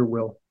with your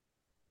will?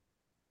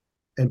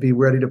 And be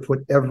ready to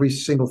put every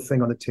single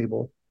thing on the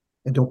table.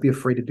 And don't be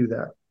afraid to do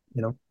that.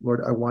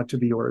 Lord, I want to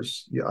be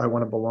yours. I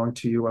want to belong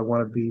to you. I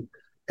want to be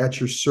at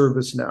your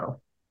service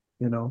now,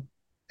 And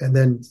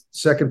then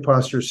second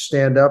posture,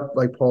 stand up,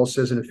 like Paul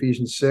says in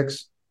Ephesians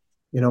 6,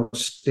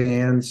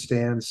 stand,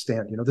 stand,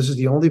 stand. This is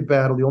the only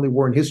battle, the only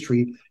war in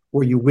history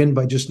where you win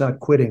by just not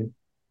quitting.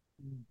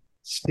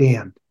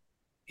 Stand.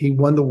 He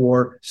won the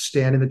war.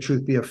 Stand in the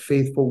truth. Be a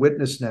faithful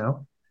witness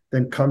now.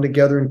 Then come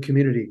together in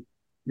community,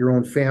 your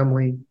own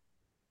family,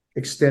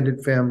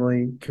 extended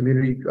family,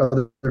 community,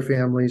 other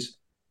families,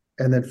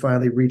 and then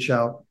finally reach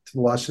out to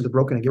the lost and the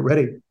broken and get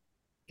ready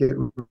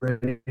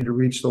to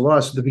reach the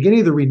lost. At the beginning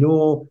of the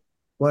renewal,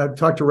 when I've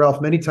talked to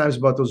Ralph many times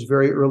about those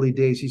very early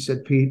days, he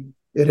said, Pete,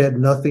 it had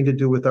nothing to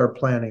do with our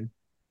planning.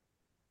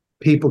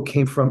 People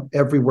came from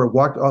everywhere,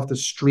 walked off the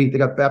street. They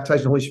got baptized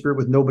in the Holy Spirit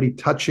with nobody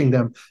touching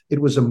them.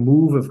 It was a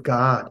move of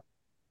God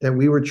that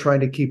we were trying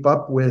to keep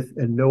up with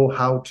and know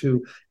how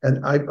to.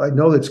 And I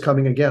know that's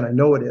coming again. I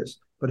know it is.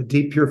 But a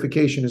deep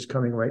purification is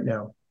coming right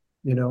now,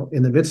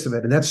 in the midst of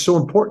it. And that's so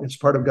important. It's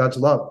part of God's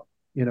love,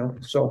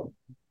 so.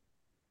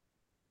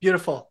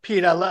 Beautiful.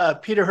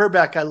 Peter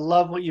Herbeck, I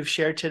love what you've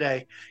shared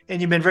today. And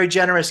you've been very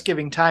generous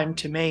giving time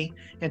to me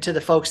and to the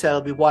folks that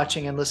will be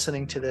watching and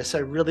listening to this. I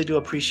really do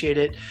appreciate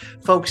it.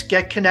 Folks,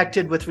 get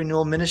connected with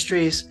Renewal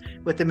Ministries,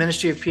 with the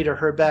ministry of Peter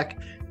Herbeck.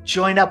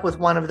 Join up with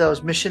one of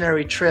those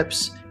missionary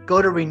trips.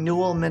 Go to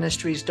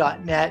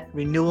renewalministries.net,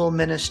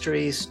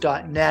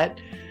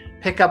 renewalministries.net.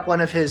 Pick up one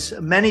of his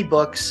many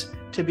books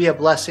to be a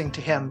blessing to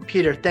him.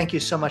 Peter, thank you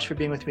so much for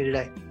being with me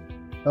today.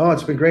 Oh,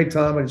 it's been great,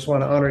 Tom. I just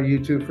want to honor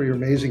you too for your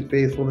amazing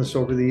faithfulness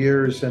over the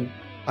years. And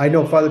I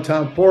know Father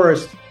Tom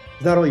Forrest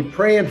is not only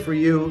praying for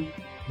you,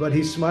 but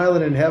he's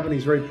smiling in heaven.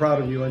 He's very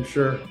proud of you, I'm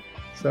sure.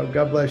 So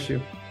God bless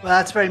you. Well,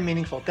 that's very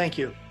meaningful. Thank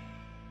you.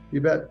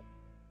 You bet.